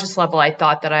a conscious level, I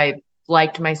thought that I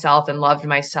liked myself and loved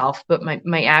myself, but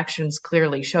my actions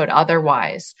clearly showed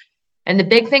otherwise. And the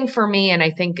big thing for me, and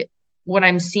I think what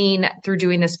I'm seeing through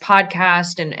doing this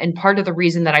podcast, and part of the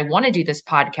reason that I want to do this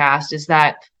podcast, is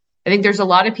that I think there's a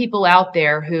lot of people out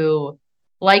there who,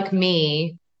 like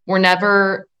me, were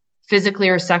never physically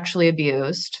or sexually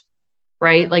abused,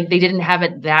 right? Like they didn't have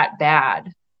it that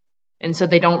bad. And so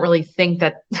they don't really think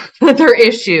that their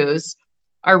issues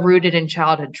are rooted in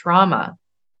childhood trauma.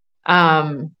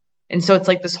 And so it's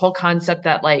like this whole concept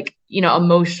that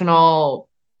emotional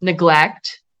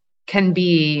neglect can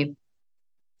be,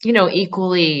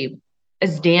 equally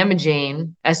as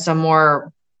damaging as some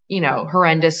more,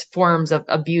 horrendous forms of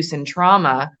abuse and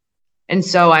trauma. And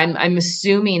so I'm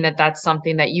assuming that that's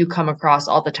something that you come across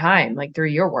all the time, like through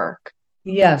your work.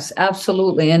 Yes,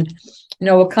 absolutely. And,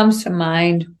 what comes to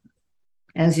mind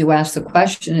as you ask the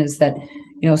question is that,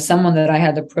 someone that I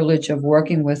had the privilege of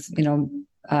working with,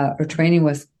 or training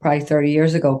with probably 30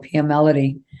 years ago, Pia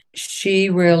Melody, she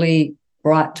really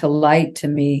brought to light to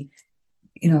me,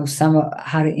 some of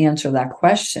how to answer that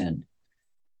question,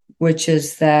 which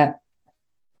is that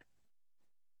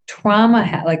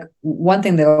trauma, one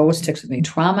thing that always sticks with me,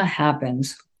 trauma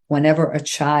happens whenever a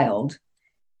child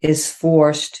is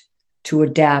forced to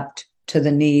adapt to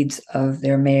the needs of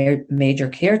their major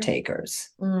caretakers.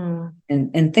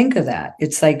 And think of that.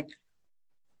 It's like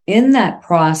in that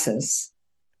process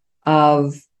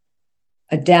of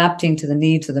adapting to the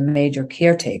needs of the major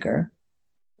caretaker,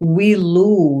 we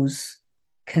lose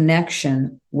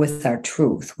connection with our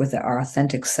truth, with our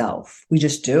authentic self. We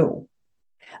just do.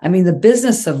 I mean, the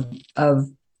business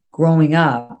of growing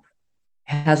up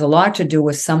has a lot to do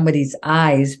with somebody's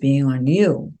eyes being on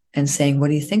you and saying, what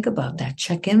do you think about that?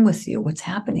 Check in with you. What's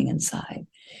happening inside?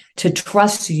 To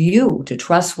trust you, to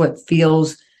trust what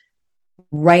feels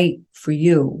right for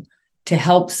you, to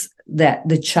help that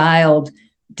the child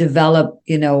develop,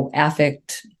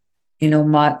 affect,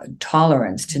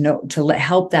 tolerance, to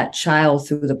help that child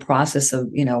through the process of,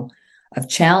 of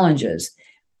challenges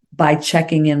by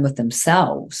checking in with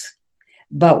themselves.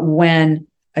 But when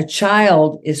a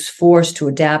child is forced to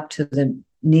adapt to the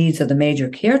needs of the major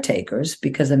caretakers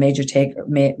because the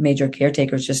major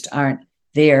caretakers just aren't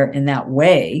there in that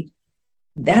way,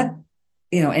 that,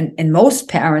 and most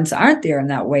parents aren't there in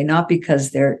that way, not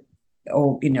because they're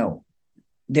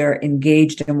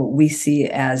engaged in what we see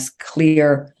as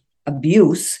clear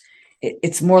abuse.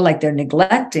 It's more like they're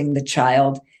neglecting the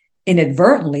child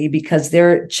inadvertently because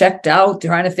they're checked out,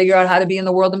 trying to figure out how to be in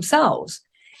the world themselves.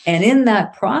 And in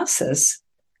that process,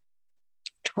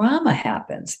 trauma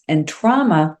happens. And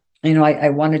trauma, I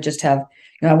want to just have,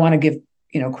 I want to give,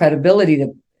 credibility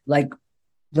to like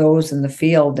those in the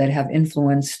field that have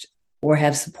influenced or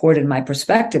have supported my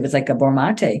perspective. It's like a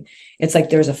Bormate. It's like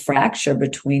there's a fracture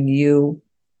between you,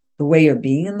 the way you're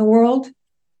being in the world,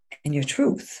 and your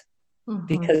truth. Mm-hmm.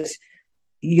 Because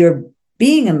your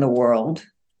being in the world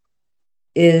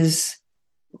is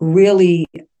really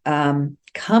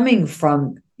coming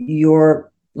from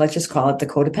your, let's just call it the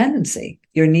codependency,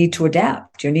 your need to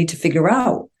adapt, your need to figure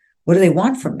out, what do they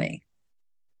want from me?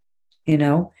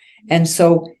 And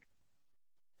so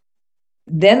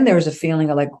then there's a feeling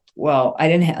of like, well,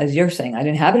 as you're saying, I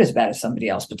didn't have it as bad as somebody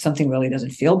else, but something really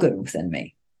doesn't feel good within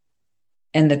me.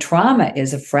 And the trauma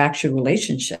is a fractured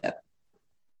relationship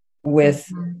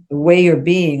with the way you're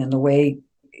being and the way,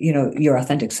 your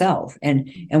authentic self. And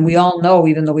we all know,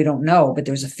 even though we don't know, but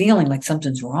there's a feeling like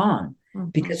something's wrong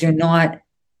because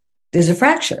there's a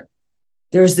fracture.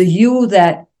 There's the you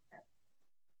that,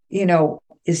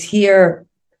 is here,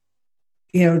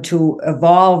 to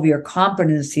evolve your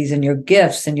competencies and your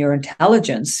gifts and your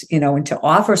intelligence, and to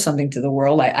offer something to the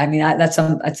world. That's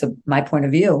my point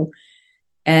of view.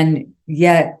 And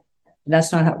yet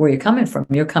that's not where you're coming from.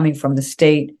 You're coming from the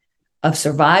state of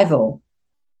survival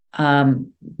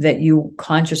that you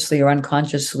consciously or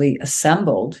unconsciously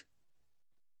assembled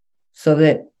so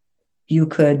that you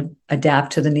could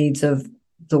adapt to the needs of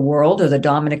the world or the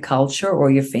dominant culture or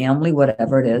your family,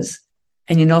 whatever it is,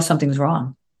 and something's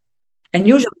wrong. And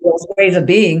usually those ways of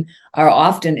being are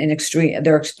often in extreme,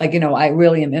 they're like, I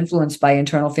really am influenced by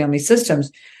internal family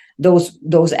systems.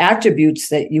 Those attributes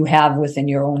that you have within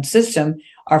your own system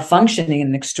are functioning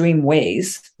in extreme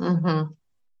ways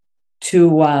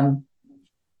to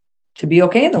be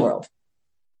okay in the world.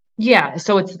 Yeah.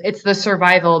 So it's the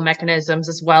survival mechanisms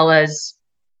as well as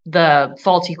the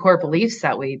faulty core beliefs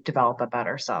that we develop about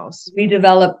ourselves. We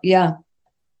develop. Yeah,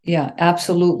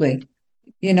 absolutely.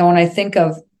 And I think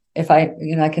of, if I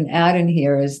can add in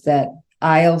here is that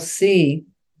ILC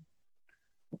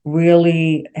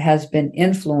really has been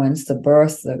influenced, the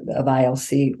birth of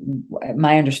ILC,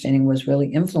 my understanding was really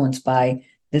influenced by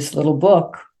this little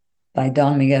book by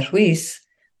Dominguez,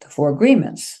 The Four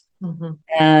Agreements. Mm-hmm.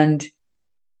 And,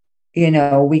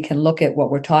 we can look at what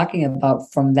we're talking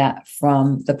about from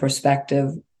the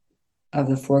perspective of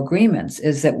the Four Agreements,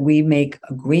 is that we make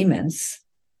agreements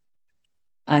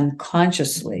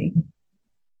unconsciously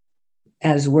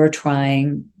as we're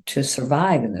trying to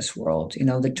survive in this world.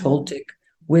 The Toltec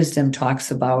wisdom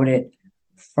talks about it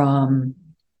from,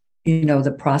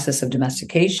 the process of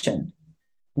domestication.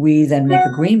 We then make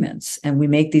agreements, and we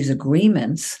make these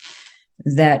agreements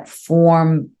that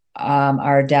form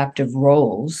our adaptive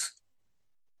roles,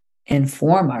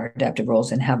 inform our adaptive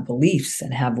roles, and have beliefs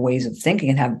and have ways of thinking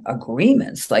and have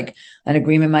agreements. Like an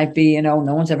agreement might be, no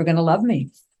one's ever going to love me.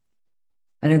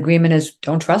 An agreement is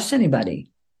don't trust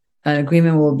anybody. An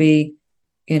agreement will be,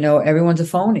 everyone's a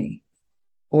phony,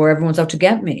 or everyone's out to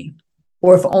get me,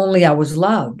 or if only I was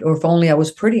loved, or if only I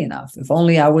was pretty enough, if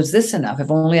only I was this enough,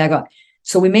 if only I got.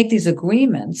 So we make these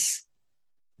agreements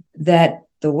that,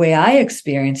 the way I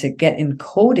experience it, get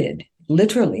encoded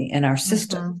literally in our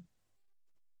system. Mm-hmm.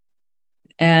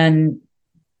 And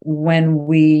when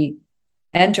we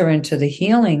enter into the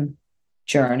healing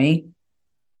journey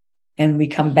and we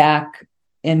come back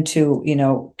into,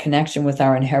 connection with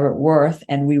our inherent worth,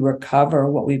 and we recover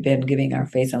what we've been giving our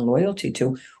faith and loyalty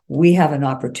to, we have an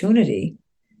opportunity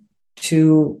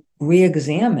to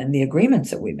re-examine the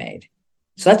agreements that we made.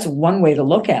 So that's one way to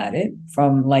look at it,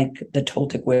 from like the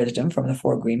Toltec wisdom, from the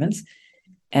 4 agreements.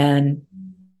 And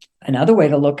another way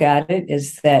to look at it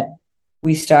is that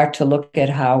we start to look at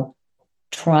how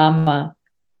trauma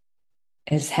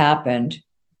has happened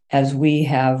as we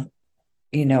have,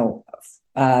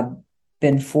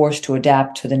 been forced to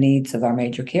adapt to the needs of our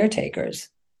major caretakers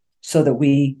so that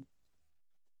we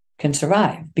can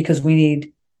survive, because we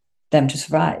need them to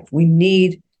survive. We're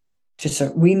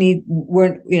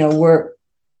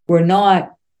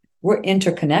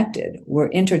interconnected. We're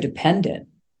interdependent.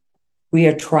 We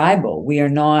are tribal. We are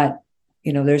not,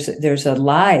 there's a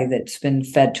lie that's been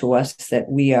fed to us that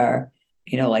we are,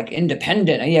 like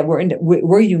independent. Yeah,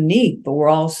 we're unique, but we're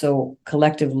also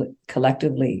collectively,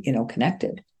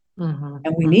 connected. Mm-hmm.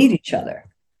 And we need each other.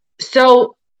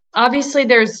 So obviously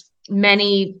there's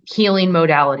many healing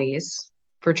modalities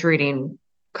for treating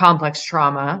complex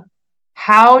trauma.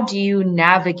 How do you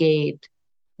navigate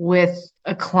with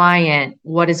a client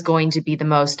what is going to be the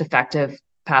most effective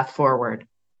path forward?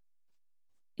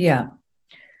 Yeah.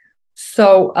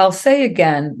 So I'll say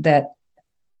again that,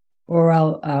 or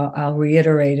I'll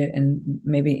reiterate it and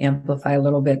maybe amplify a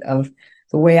little bit of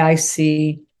the way I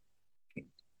see,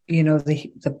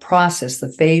 the process,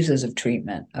 the phases of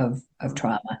treatment of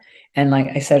trauma. And like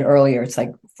I said earlier, it's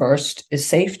like first is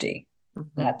safety.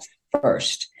 Mm-hmm. That's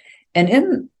first. And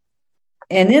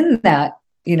in that,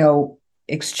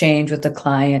 exchange with the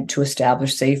client to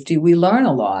establish safety, we learn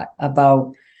a lot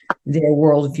about their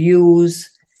worldviews,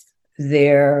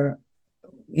 their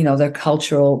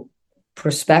cultural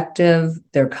perspective,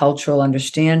 their cultural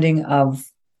understanding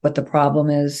of what the problem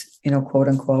is, quote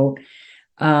unquote.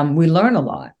 We learn a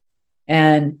lot.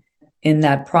 And in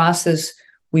that process,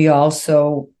 we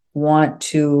also want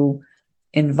to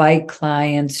invite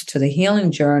clients to the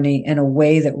healing journey in a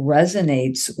way that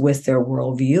resonates with their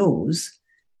worldviews.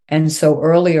 And so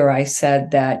earlier I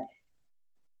said that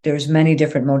there's many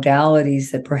different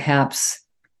modalities that perhaps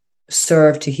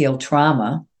serve to heal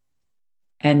trauma.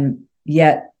 And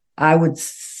yet I would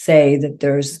say that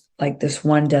there's like this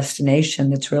one destination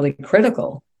that's really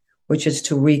critical, which is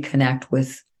to reconnect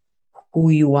with who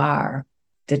you are,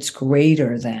 that's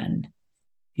greater than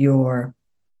your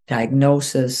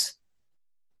diagnosis,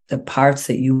 the parts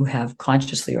that you have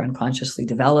consciously or unconsciously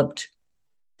developed,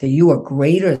 that you are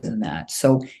greater than that.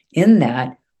 So in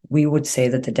that, we would say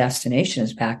that the destination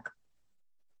is back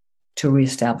to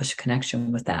reestablish a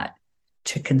connection with that,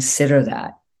 to consider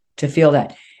that, to feel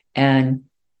that. And,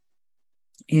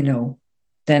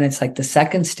 then it's like the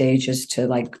second stage is to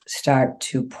like start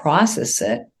to process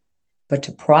it, but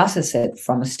to process it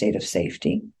from a state of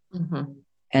safety. Mm-hmm.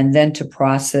 And then to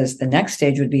process, the next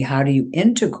stage would be, how do you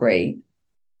integrate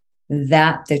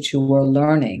that you are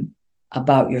learning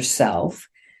about yourself,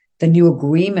 the new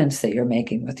agreements that you're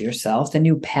making with yourself, the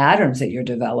new patterns that you're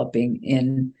developing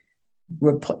in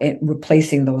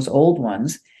replacing those old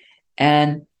ones.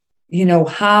 And,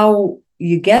 how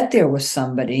you get there with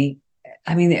somebody.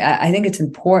 I mean, I think it's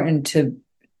important to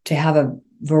have a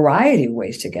variety of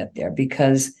ways to get there,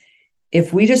 because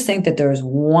if we just think that there's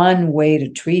one way to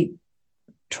treat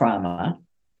trauma,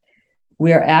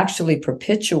 we are actually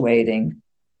perpetuating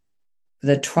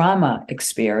the trauma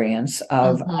experience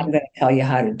of, mm-hmm. I'm going to tell you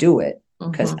how to do it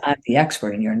because mm-hmm. I'm the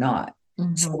expert and you're not.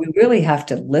 Mm-hmm. So we really have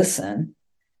to listen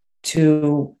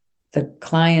to the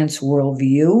client's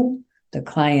worldview, the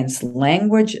client's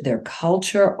language, their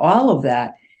culture, all of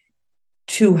that,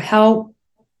 to help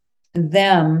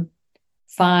them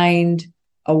find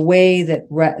a way that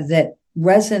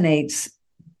resonates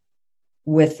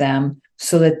with them,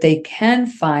 so that they can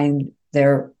find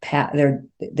their path,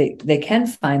 they can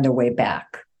find their way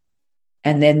back.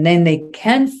 And then they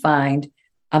can find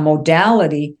a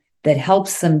modality that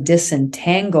helps them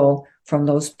disentangle from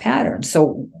those patterns.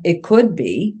 So it could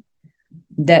be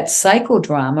that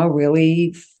psychodrama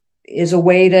really is a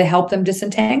way to help them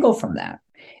disentangle from that.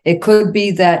 It could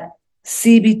be that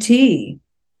CBT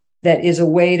that is a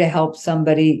way to help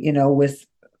somebody, with,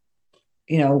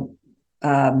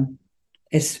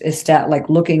 is that like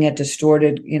looking at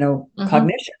distorted, mm-hmm.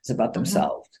 cognitions about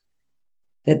themselves,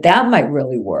 mm-hmm. that might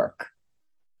really work.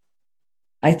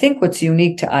 I think what's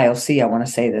unique to ILC, I want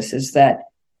to say this, is that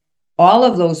all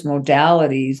of those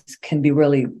modalities can be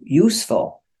really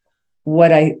useful.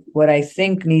 What I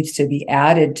think needs to be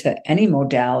added to any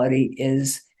modality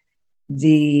is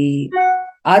the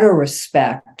utter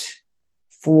respect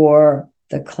for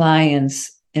the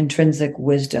client's intrinsic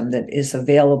wisdom that is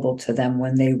available to them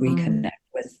when they reconnect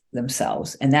with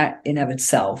themselves. And that in of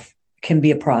itself can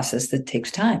be a process that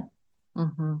takes time.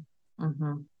 Mm-hmm.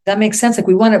 Mm-hmm. That makes sense. Like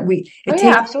it takes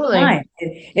absolutely. time.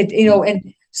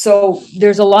 And so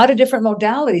there's a lot of different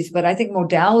modalities, but I think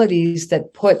modalities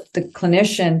that put the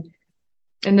clinician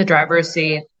in the driver's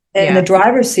seat. In the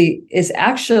driver's seat is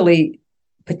actually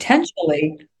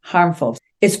potentially harmful.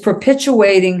 It's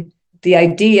perpetuating the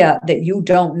idea that you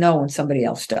don't know when somebody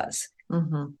else does.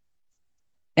 Mm-hmm.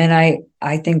 And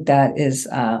I think that is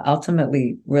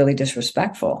ultimately really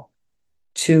disrespectful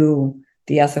to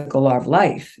the ethical law of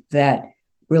life, that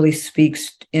really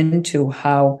speaks into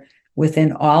how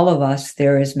within all of us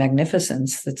there is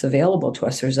magnificence that's available to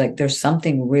us. There's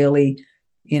something really,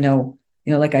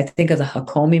 like I think of the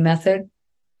Hakomi method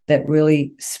that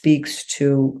really speaks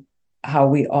to how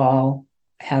we all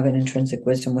have an intrinsic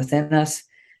wisdom within us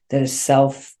that is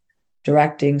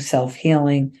self-directing,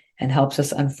 self-healing, and helps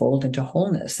us unfold into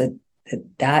wholeness.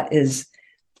 That is,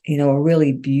 a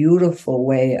really beautiful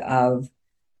way of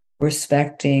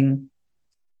respecting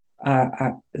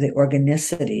the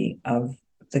organicity of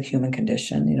the human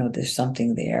condition. There's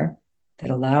something there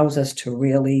that allows us to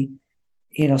really,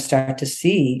 start to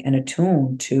see and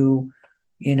attune to,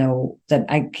 that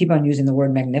I keep on using the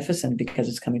word magnificent because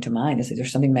it's coming to mind. Is that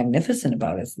there's something magnificent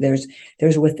about it. There's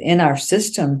within our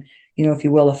system, if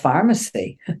you will, a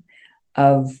pharmacy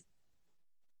of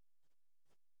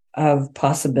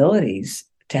possibilities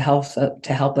to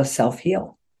help us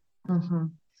self-heal. Mm-hmm.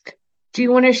 Do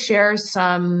you want to share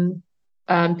some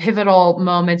pivotal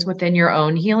moments within your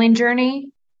own healing journey?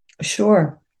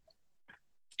 Sure.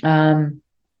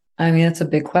 That's a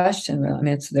big question.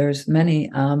 There's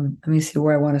many. Let me see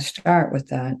where I want to start with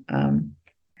that.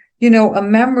 A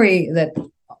memory that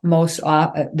most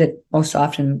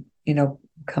often,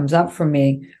 comes up for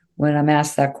me when I'm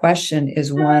asked that question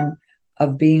is one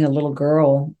of being a little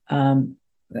girl,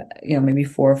 maybe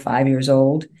 4 or 5 years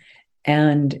old.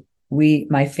 And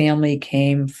my family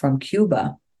came from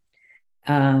Cuba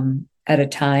at a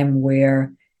time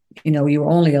where, you were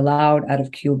only allowed out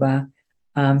of Cuba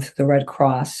through the Red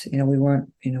Cross. We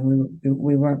weren't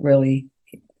really,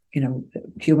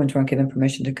 Cubans weren't given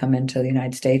permission to come into the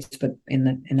United States. But in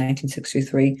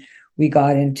 1963, we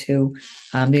got into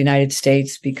the United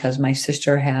States because my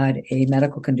sister had a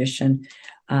medical condition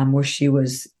where she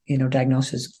was,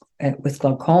 diagnosed with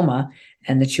glaucoma,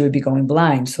 and that she would be going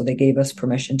blind. So they gave us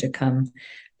permission to come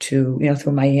to,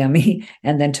 through Miami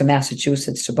and then to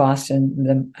Massachusetts, to Boston,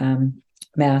 the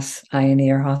Mass Eye and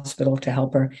Ear Hospital, to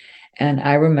help her. And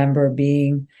I remember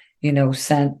being,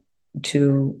 sent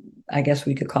to, I guess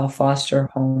we could call foster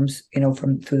homes,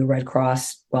 through the Red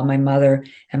Cross, while my mother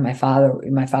and my father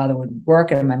would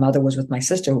work, and my mother was with my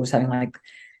sister, who was having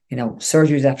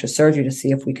surgeries after surgery to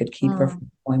see if we could keep her from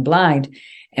going blind.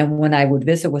 And when I would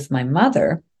visit with my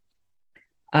mother,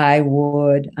 I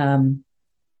would,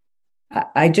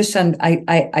 I didn't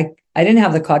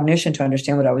have the cognition to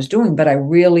understand what I was doing, but I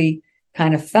really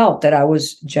kind of felt that I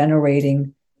was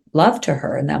generating love to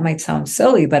her. And that might sound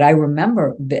silly, but I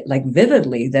remember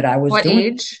vividly that I was doing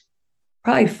age?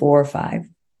 Probably 4 or 5.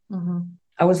 Mm-hmm.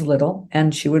 I was little,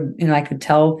 and she would, I could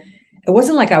tell. It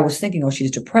wasn't like I was thinking, oh,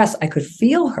 she's depressed. I could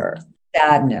feel her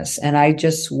sadness, and I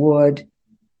just would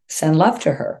send love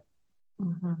to her.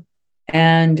 Mm-hmm.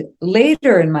 And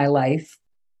later in my life,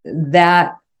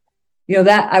 that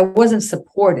I wasn't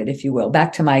supported, if you will.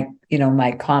 Back to my,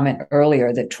 my comment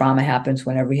earlier that trauma happens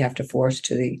whenever you have to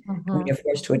when you're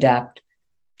forced to adapt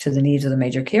to the needs of the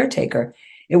major caretaker.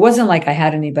 It wasn't like I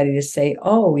had anybody to say,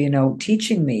 oh,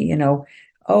 teaching me,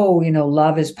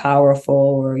 love is powerful,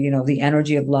 or, the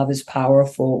energy of love is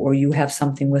powerful, or you have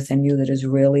something within you that is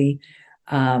really,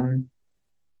 I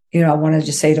want to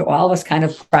just say to all of us, kind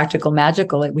of practical,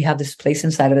 magical. Like we have this place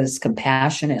inside of us,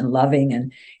 compassionate and loving,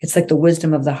 and it's like the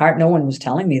wisdom of the heart. No one was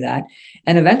telling me that,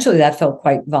 and eventually that felt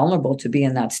quite vulnerable to be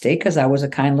in that state, because I was a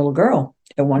kind little girl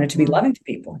that wanted to be loving to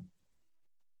people,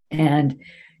 and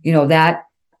that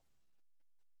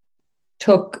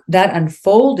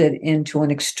unfolded into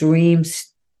an extreme,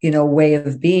 way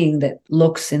of being that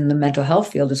looks in the mental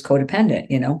health field as codependent.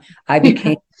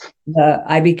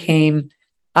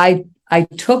 I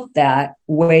took that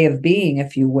way of being,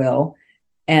 if you will,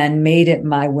 and made it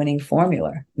my winning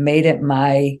formula, made it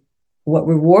what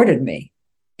rewarded me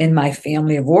in my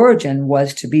family of origin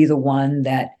was to be the one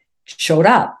that showed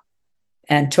up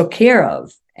and took care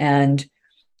of. And,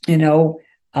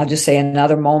 I'll just say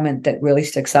another moment that really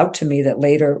sticks out to me that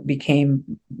later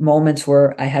became moments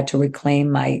where I had to reclaim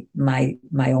my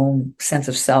own sense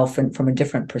of self, and from a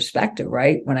different perspective,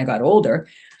 right? When I got older,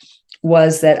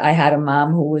 was that I had a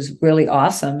mom who was really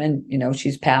awesome, and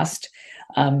she's passed.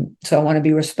 So I want to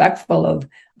be respectful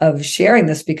of sharing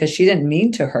this because she didn't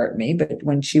mean to hurt me, but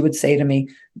when she would say to me,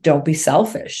 don't be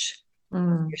selfish.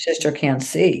 Your sister can't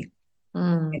see,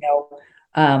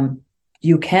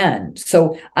 you can.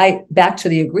 So back to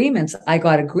the agreements, I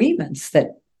got agreements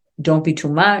that don't be too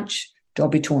much,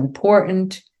 don't be too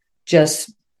important.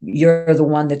 Just you're the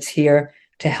one that's here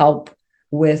to help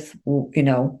with,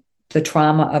 the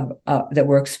trauma of that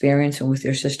we're experiencing with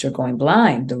your sister going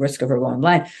blind, the risk of her going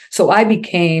blind. So I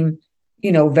became,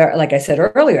 very, like I said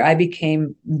earlier, I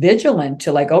became vigilant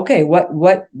to like, okay,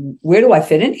 where do I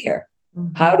fit in here?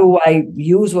 Mm-hmm. How do I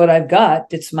use what I've got?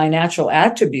 It's my natural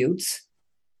attributes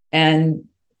and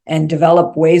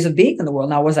develop ways of being in the world.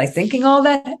 Now, was I thinking all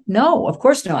that? No, of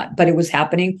course not. But it was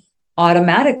happening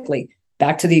automatically.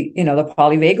 Back to the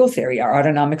polyvagal theory, our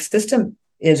autonomic system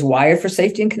is wired for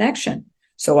safety and connection.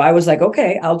 So I was like,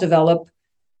 okay, I'll develop.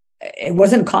 It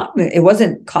wasn't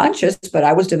conscious, but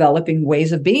I was developing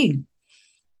ways of being.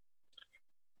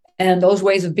 And those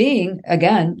ways of being,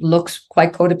 again, looks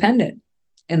quite codependent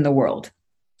in the world.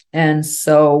 And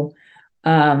so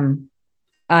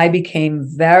I became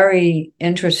very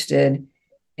interested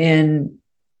in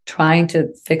trying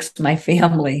to fix my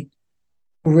family,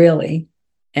 really,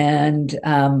 and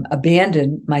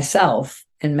abandoned myself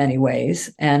in many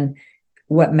ways. And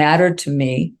what mattered to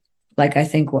me, like I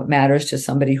think what matters to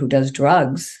somebody who does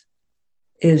drugs,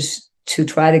 is to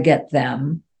try to get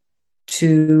them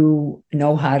to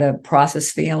know how to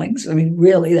process feelings. I mean,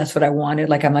 really, that's what I wanted.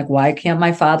 Like, I'm like, why can't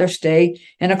my father stay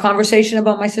in a conversation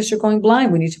about my sister going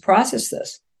blind? We need to process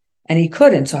this. And he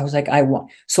couldn't. So I was like,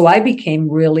 so I became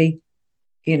really,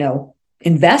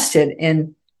 invested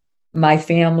in my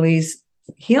family's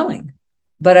healing,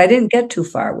 but I didn't get too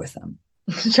far with them.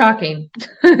 Shocking.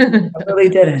 I really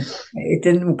didn't. It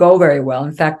didn't go very well.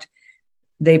 In fact,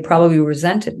 they probably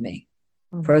resented me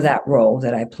for that role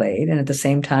that I played. And at the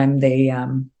same time,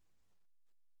 that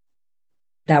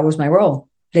was my role.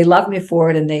 They loved me for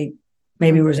it and they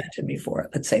maybe resented me for it.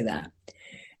 Let's say that.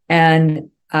 And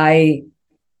I,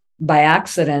 by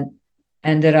accident,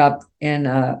 ended up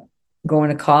going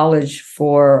to college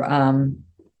for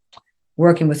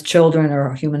working with children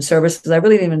or human services. I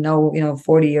really didn't even know,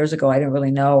 40 years ago, I didn't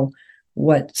really know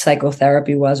what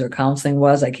psychotherapy was or counseling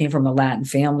was. I came from a Latin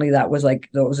family that was like,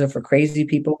 those are for crazy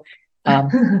people.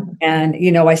 And,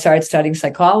 I started studying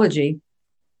psychology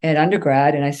at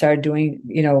undergrad, and I started doing,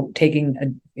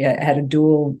 I had a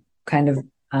dual kind of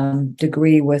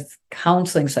degree with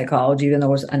counseling psychology, even though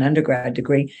it was an undergrad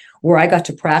degree, where I got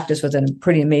to practice with a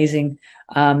pretty amazing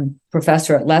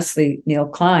professor at Lesley,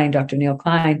 Dr. Neil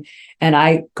Klein. And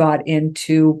I got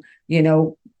into,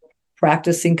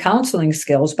 practicing counseling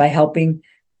skills by helping,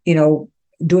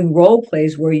 doing role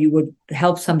plays where you would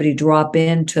help somebody drop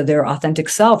into their authentic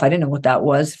self. I didn't know what that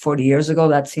was 40 years ago.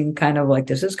 That seemed kind of like,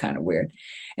 this is kind of weird.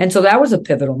 And so that was a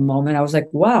pivotal moment. I was like,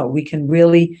 wow, we can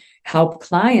really help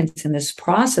clients in this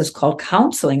process called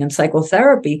counseling and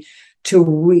psychotherapy to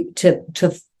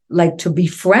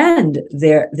befriend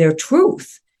their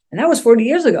truth. And that was 40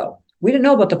 years ago. We didn't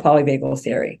know about the polyvagal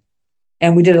theory.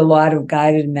 And we did a lot of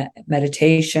guided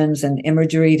meditations and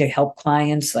imagery to help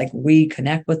clients like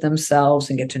reconnect with themselves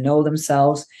and get to know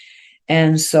themselves.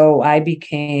 And so I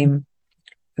became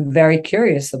very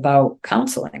curious about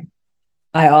counseling.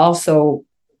 I also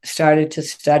started to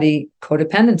study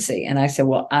codependency. And I said,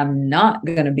 well, I'm not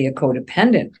going to be a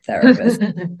codependent therapist.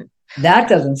 That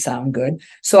doesn't sound good.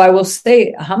 So I will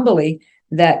say humbly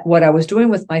that what I was doing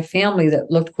with my family that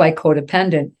looked quite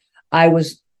codependent, I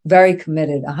was very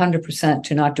committed 100%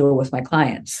 to not do it with my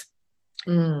clients.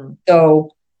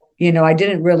 So, I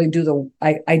didn't really do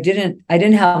I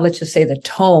didn't have, let's just say, the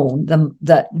tone,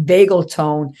 the vagal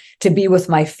tone to be with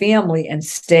my family and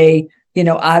stay,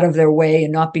 out of their way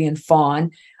and not be in fawn.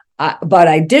 But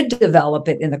I did develop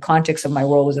it in the context of my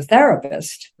role as a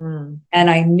therapist. And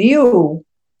I knew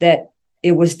that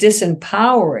it was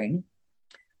disempowering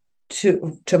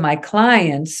to my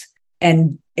clients,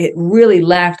 and it really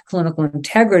lacked clinical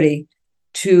integrity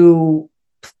to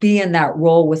be in that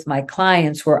role with my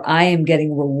clients where I am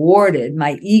getting rewarded,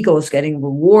 my ego is getting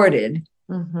rewarded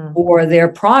for their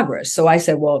progress. So I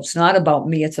said, well, it's not about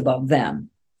me, it's about them,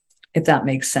 if that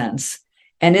makes sense.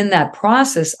 And in that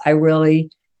process, I really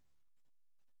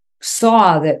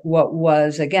saw that what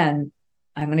was, again,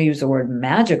 I'm going to use the word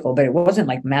magical, but it wasn't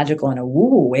like magical in a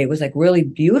woo-woo way. It was like really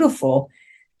beautiful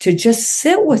to just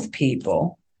sit with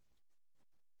people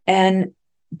and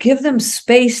give them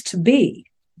space to be.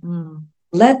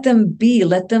 Let them be,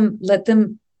 let them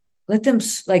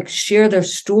like share their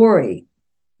story.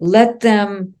 Let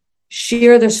them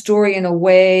share their story in a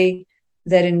way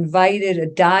that invited a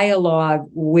dialogue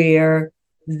where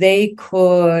they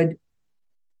could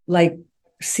like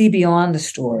see beyond the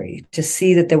story, to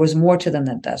see that there was more to them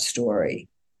than that story,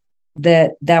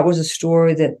 that was a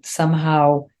story that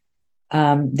somehow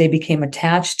they became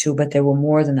attached to, but there were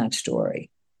more than that story.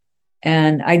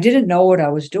 And I didn't know what I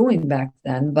was doing back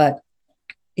then, but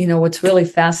what's really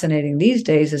fascinating these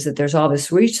days is that there's all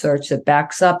this research that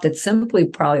backs up that simply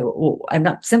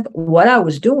what I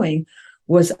was doing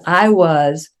was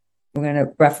we're going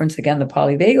to reference again the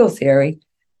polyvagal theory.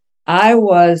 I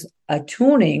was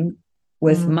attuning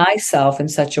with myself in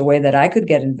such a way that I could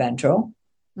get in ventral,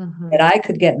 that I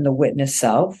could get in the witness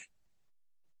self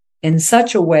in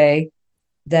such a way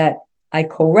that I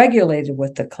co-regulated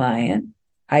with the client.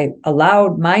 I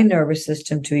allowed my nervous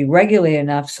system to be regulated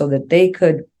enough so that they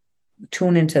could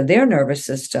tune into their nervous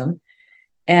system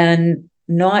and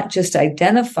not just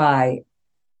identify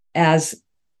as,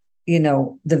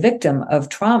 the victim of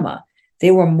trauma.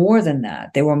 They were more than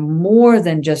that. They were more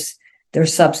than just their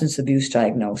substance abuse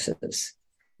diagnosis.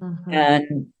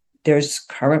 And there's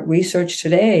current research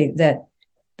today that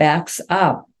backs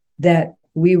up that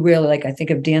we really, like, I think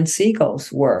of Dan Siegel's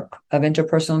work of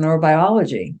interpersonal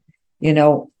neurobiology.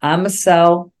 I'm a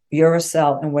cell, you're a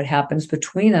cell, and what happens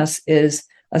between us is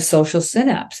a social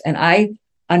synapse. And I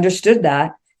understood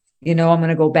that. I'm going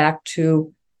to go back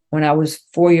to when I was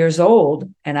 4 years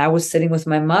old and I was sitting with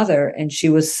my mother and she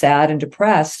was sad and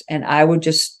depressed, and I would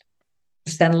just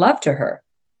send love to her.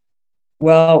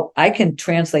 Well, I can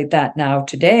translate that now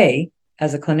today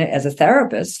as a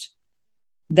therapist,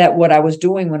 that what I was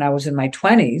doing when I was in my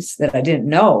 20s that I didn't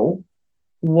know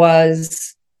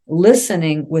was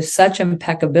listening with such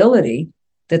impeccability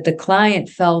that the client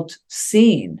felt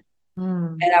seen.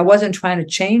 And I wasn't trying to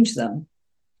change them.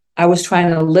 I was trying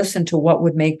to listen to what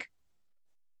would make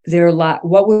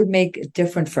what would make it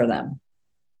different for them.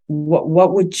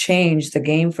 What would change the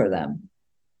game for them.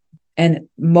 And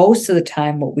most of the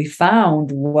time what we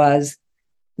found was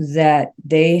that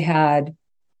they had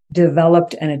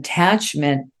developed an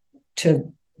attachment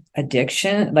to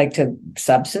addiction, like to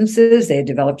substances. They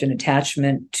developed an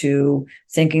attachment to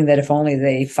thinking that if only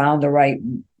they found the right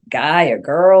guy or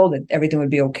girl, that everything would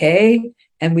be okay.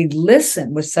 And we'd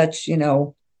listen with such,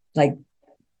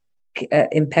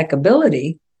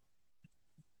 impeccability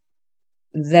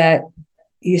that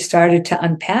you started to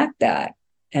unpack that,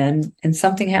 and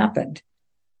something happened.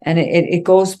 And it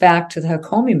goes back to the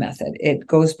Hakomi method. It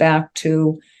goes back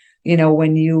to,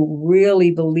 when you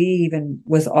really believe in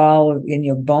with all in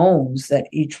your bones that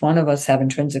each one of us have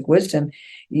intrinsic wisdom,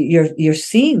 you're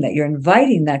seeing that, you're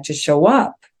inviting that to show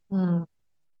up.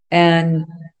 And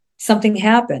something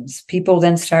happens. People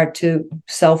then start to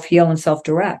self-heal and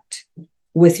self-direct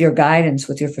with your guidance,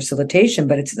 with your facilitation,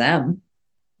 but it's them.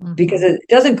 Because it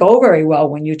doesn't go very well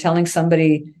when you're telling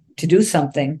somebody to do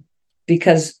something,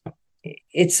 because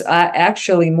it's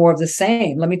actually more of the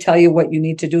same. Let me tell you what you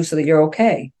need to do so that you're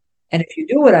okay. And if you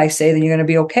do what I say, then you're going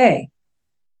to be okay.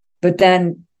 But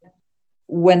then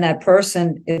when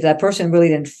if that person really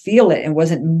didn't feel it and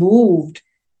wasn't moved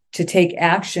to take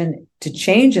action to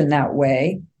change in that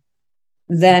way,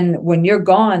 then when you're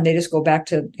gone, they just go back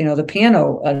to, the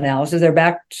piano analysis. They're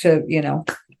back to,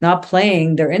 not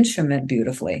playing their instrument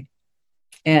beautifully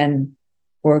and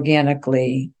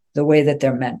organically the way that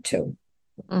they're meant to.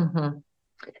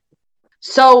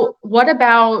 So what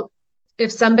about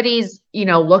if somebody's,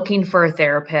 looking for a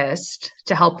therapist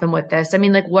to help them with this? I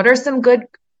mean, like, what are some good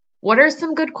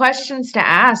questions to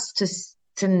ask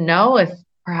to know if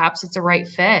perhaps it's a right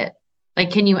fit? Like,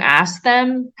 can you ask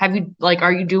them,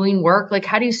 are you doing work? Like,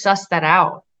 how do you suss that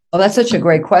out? Oh, that's such a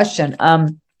great question.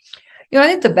 I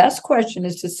think the best question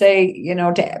is to say,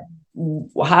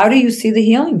 how do you see the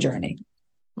healing journey?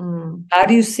 How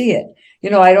do you see it?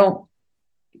 I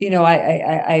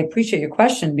appreciate your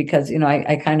question because,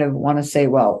 I kind of want to say,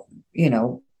 well,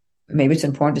 maybe it's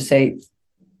important to say,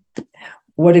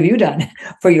 what have you done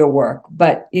for your work?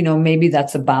 But, maybe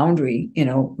that's a boundary,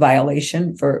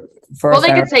 violation for well,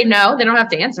 they could say no, they don't have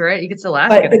to answer it. You could still ask.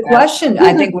 But the question,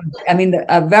 I think,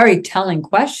 a very telling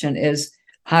question is,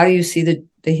 how do you see the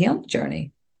healing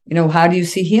journey? How do you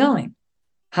see healing?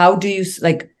 How do you,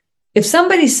 if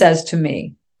somebody says to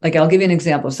me, I'll give you an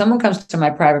example. If someone comes to my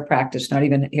private practice, not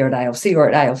even here at ILC or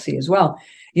at ILC as well,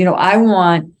 I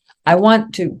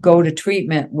want to go to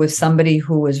treatment with somebody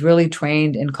who is really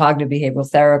trained in cognitive behavioral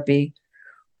therapy,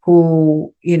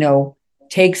 who,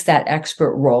 takes that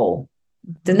expert role.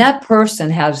 Then that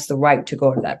person has the right to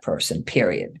go to that person,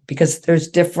 period. Because there's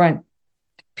different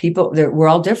people, we're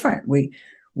all different. I'd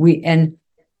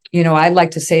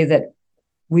like to say that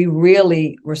we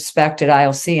really respect at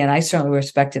ILC, and I certainly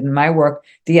respect it in my work,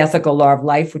 the ethical law of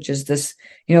life, which is this,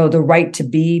 the right to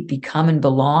be, become, and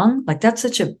belong. Like, that's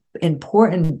such an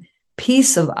important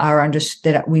piece of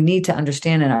that we need to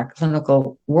understand in our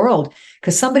clinical world,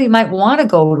 because somebody might want to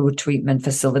go to a treatment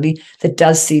facility that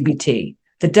does CBT,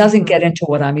 that doesn't get into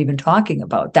what I'm even talking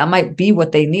about. That might be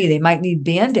what they need. They might need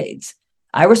Band-Aids.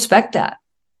 I respect that.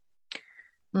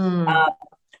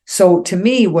 So to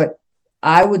me, what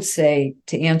I would say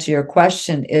to answer your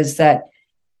question is that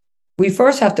we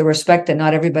first have to respect that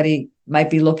not everybody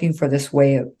might be looking for this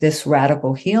way of this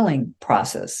radical healing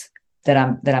process that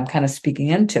I'm kind of speaking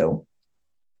into.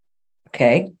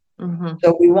 Okay.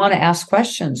 So we want to ask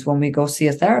questions when we go see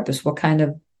a therapist. What kind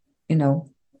of,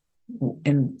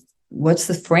 and what's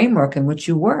the framework in which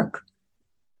you work?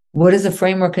 What is the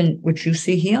framework in which you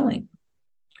see healing?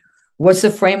 What's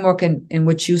the framework in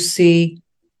which you see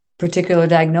particular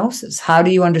diagnosis? How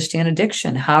do you understand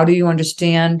addiction? How do you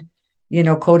understand,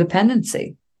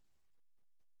 codependency?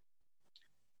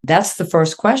 That's the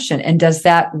first question. And does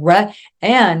that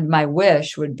and my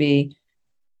wish would be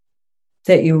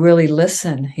that you really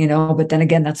listen, but then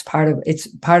again, that's part of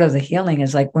the healing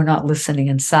is like, we're not listening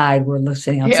inside, we're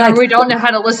listening outside. Yeah, we don't know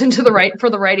how to listen to the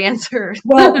right answer.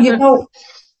 Well,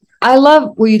 I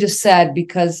love what you just said,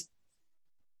 because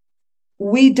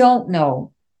we don't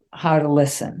know how to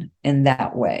listen in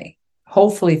that way.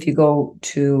 Hopefully, if you go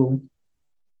to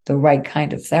the right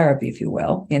kind of therapy, if you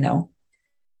will,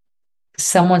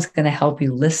 someone's going to help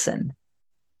you listen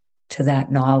to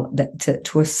that knowledge,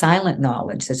 to a silent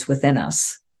knowledge that's within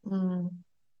us,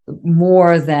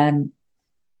 more than,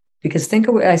 because think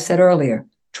of what I said earlier,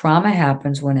 trauma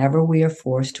happens whenever we are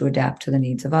forced to adapt to the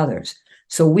needs of others.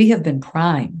 So we have been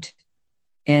primed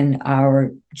in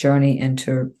our journey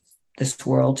into this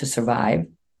world to survive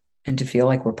and to feel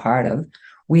like we're part of.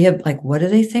 We have what do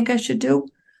they think I should do?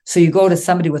 So you go to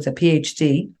somebody with a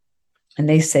PhD and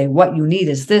they say, what you need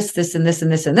is this, this, and this, and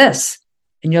this, and this.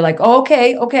 And you're like, oh,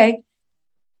 okay.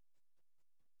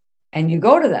 And you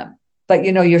go to them. But,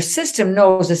 your system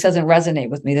knows this doesn't resonate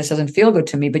with me. This doesn't feel good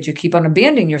to me. But you keep on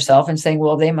abandoning yourself and saying,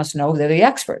 well, they must know, they're the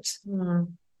experts.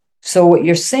 So what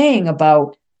you're saying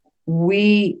about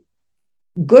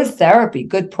good therapy,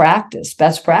 good practice,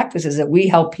 best practice is that we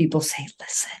help people say,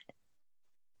 listen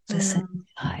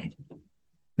inside,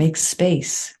 make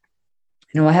space.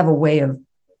 I have a way of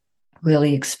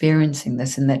really experiencing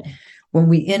this, in that when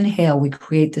we inhale, we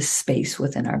create this space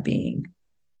within our being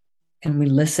and we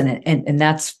listen. And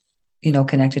that's,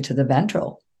 connected to the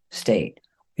ventral state.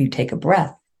 We take a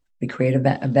breath, we create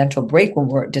a ventral break when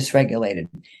we're dysregulated.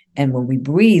 And when we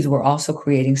breathe, we're also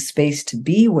creating space to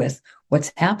be with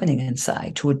what's happening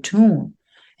inside, to attune.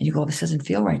 And you go, this doesn't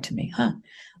feel right to me.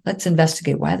 Let's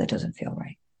investigate why that doesn't feel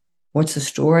right. What's the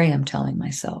story I'm telling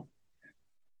myself?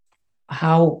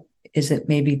 How is it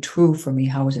maybe true for me?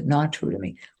 How is it not true to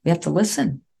me? We have to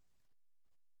listen.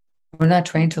 We're not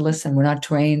trained to listen. We're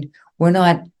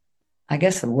not, I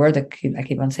guess the word that I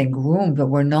keep on saying groomed, but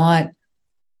we're not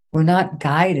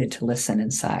guided to listen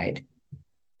inside.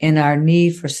 In our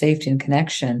need for safety and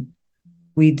connection,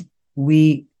 we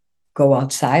go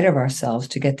outside of ourselves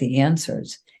to get the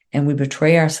answers, and we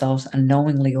betray ourselves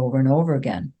unknowingly over and over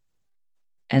again.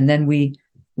 And then we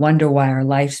wonder why our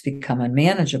lives become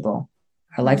unmanageable.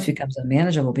 Our life becomes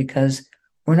unmanageable because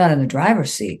we're not in the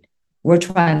driver's seat. We're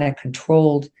trying to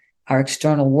control our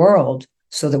external world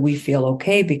so that we feel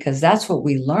okay, because that's what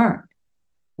we learn.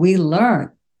 We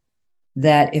learn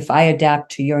that if I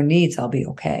adapt to your needs, I'll be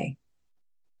okay.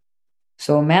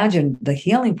 So imagine the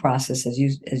healing process, as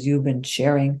you've been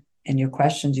sharing in your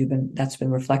questions, that's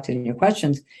been reflected in your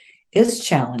questions, is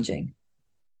challenging,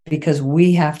 because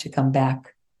we have to come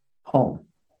back home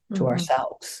to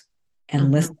ourselves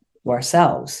and listen to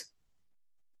ourselves.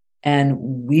 And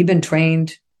we've been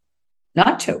trained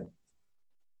not to.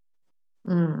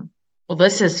 Well,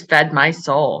 this has fed my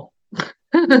soul.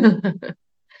 This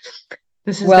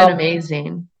has been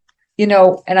amazing.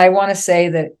 And I want to say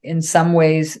that in some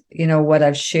ways, what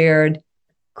I've shared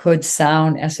could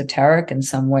sound esoteric in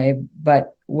some way,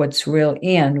 but what's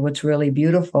really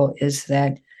beautiful is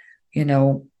that,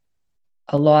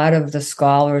 a lot of the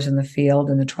scholars in the field,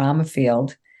 in the trauma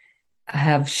field,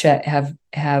 have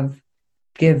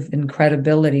given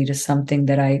credibility to something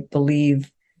that I believe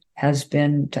has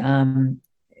been,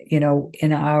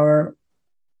 in our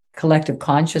collective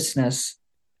consciousness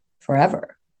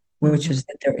forever, which is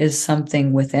that there is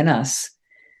something within us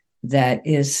that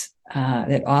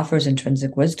offers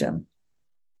intrinsic wisdom,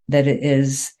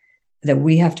 that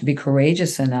we have to be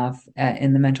courageous enough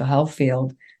in the mental health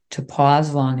field to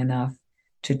pause long enough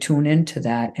to tune into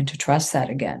that and to trust that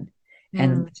again.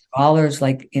 And scholars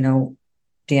like,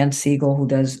 Dan Siegel,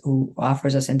 who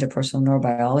offers us interpersonal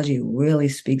neurobiology, really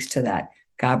speaks to that.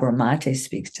 Gabor Mate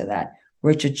speaks to that.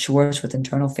 Richard Schwartz with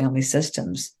internal family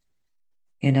systems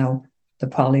the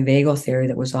polyvagal theory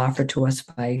that was offered to us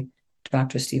by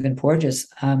Dr. Stephen Porges,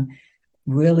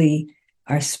 really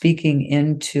are speaking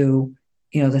into,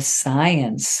 the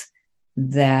science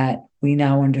that we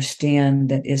now understand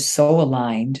that is so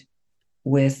aligned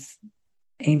with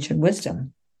ancient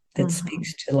wisdom that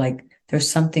speaks to there's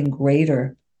something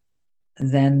greater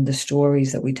than the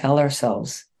stories that we tell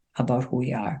ourselves about who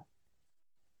we are.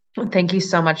 Well, thank you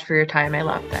so much for your time. I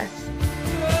love this.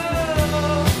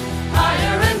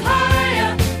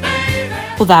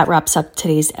 Well, that wraps up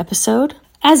today's episode.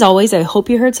 As always, I hope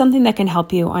you heard something that can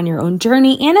help you on your own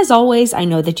journey. And as always, I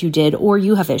know that you did, or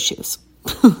you have issues.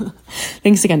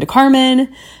 Thanks again to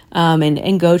Carmen.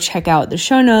 And go check out the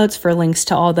show notes for links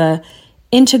to all the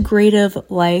integrative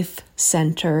life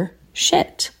center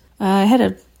shit. I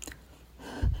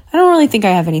don't really think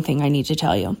I have anything I need to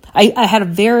tell you. I had a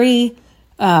very,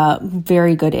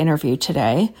 very good interview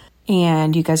today,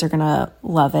 and you guys are going to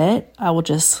love it. I will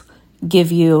just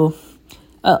give you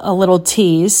a little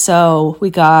tease. So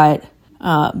we got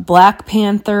Black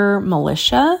Panther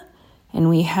militia, and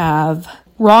we have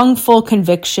wrongful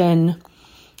conviction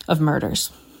of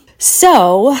murders.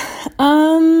 So,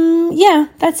 yeah,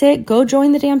 that's it. Go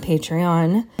join the damn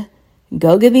Patreon.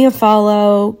 Go give me a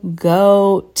follow.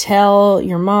 Go tell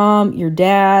your mom, your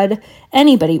dad,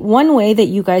 anybody. One way that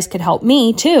you guys could help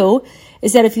me too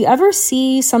is that if you ever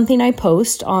see something I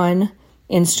post on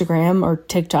Instagram or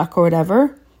TikTok or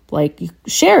whatever, you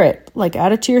share it,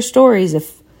 add it to your stories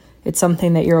if it's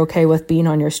something that you're okay with being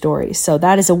on your stories. So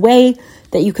that is a way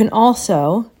that you can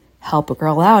also help a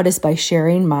girl out, is by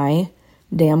sharing my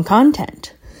damn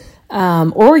content.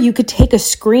 Or you could take a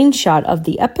screenshot of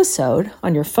the episode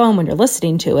on your phone when you're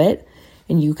listening to it,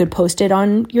 and you could post it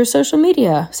on your social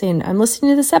media saying, I'm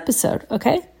listening to this episode.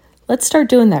 Okay, let's start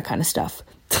doing that kind of stuff.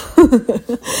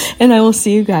 And I will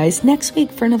see you guys next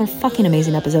week for another fucking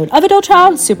amazing episode of Adult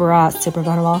Child. Super raw, super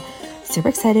vulnerable, super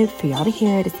excited for y'all to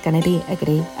hear it. It's gonna be a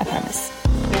goodie, I promise.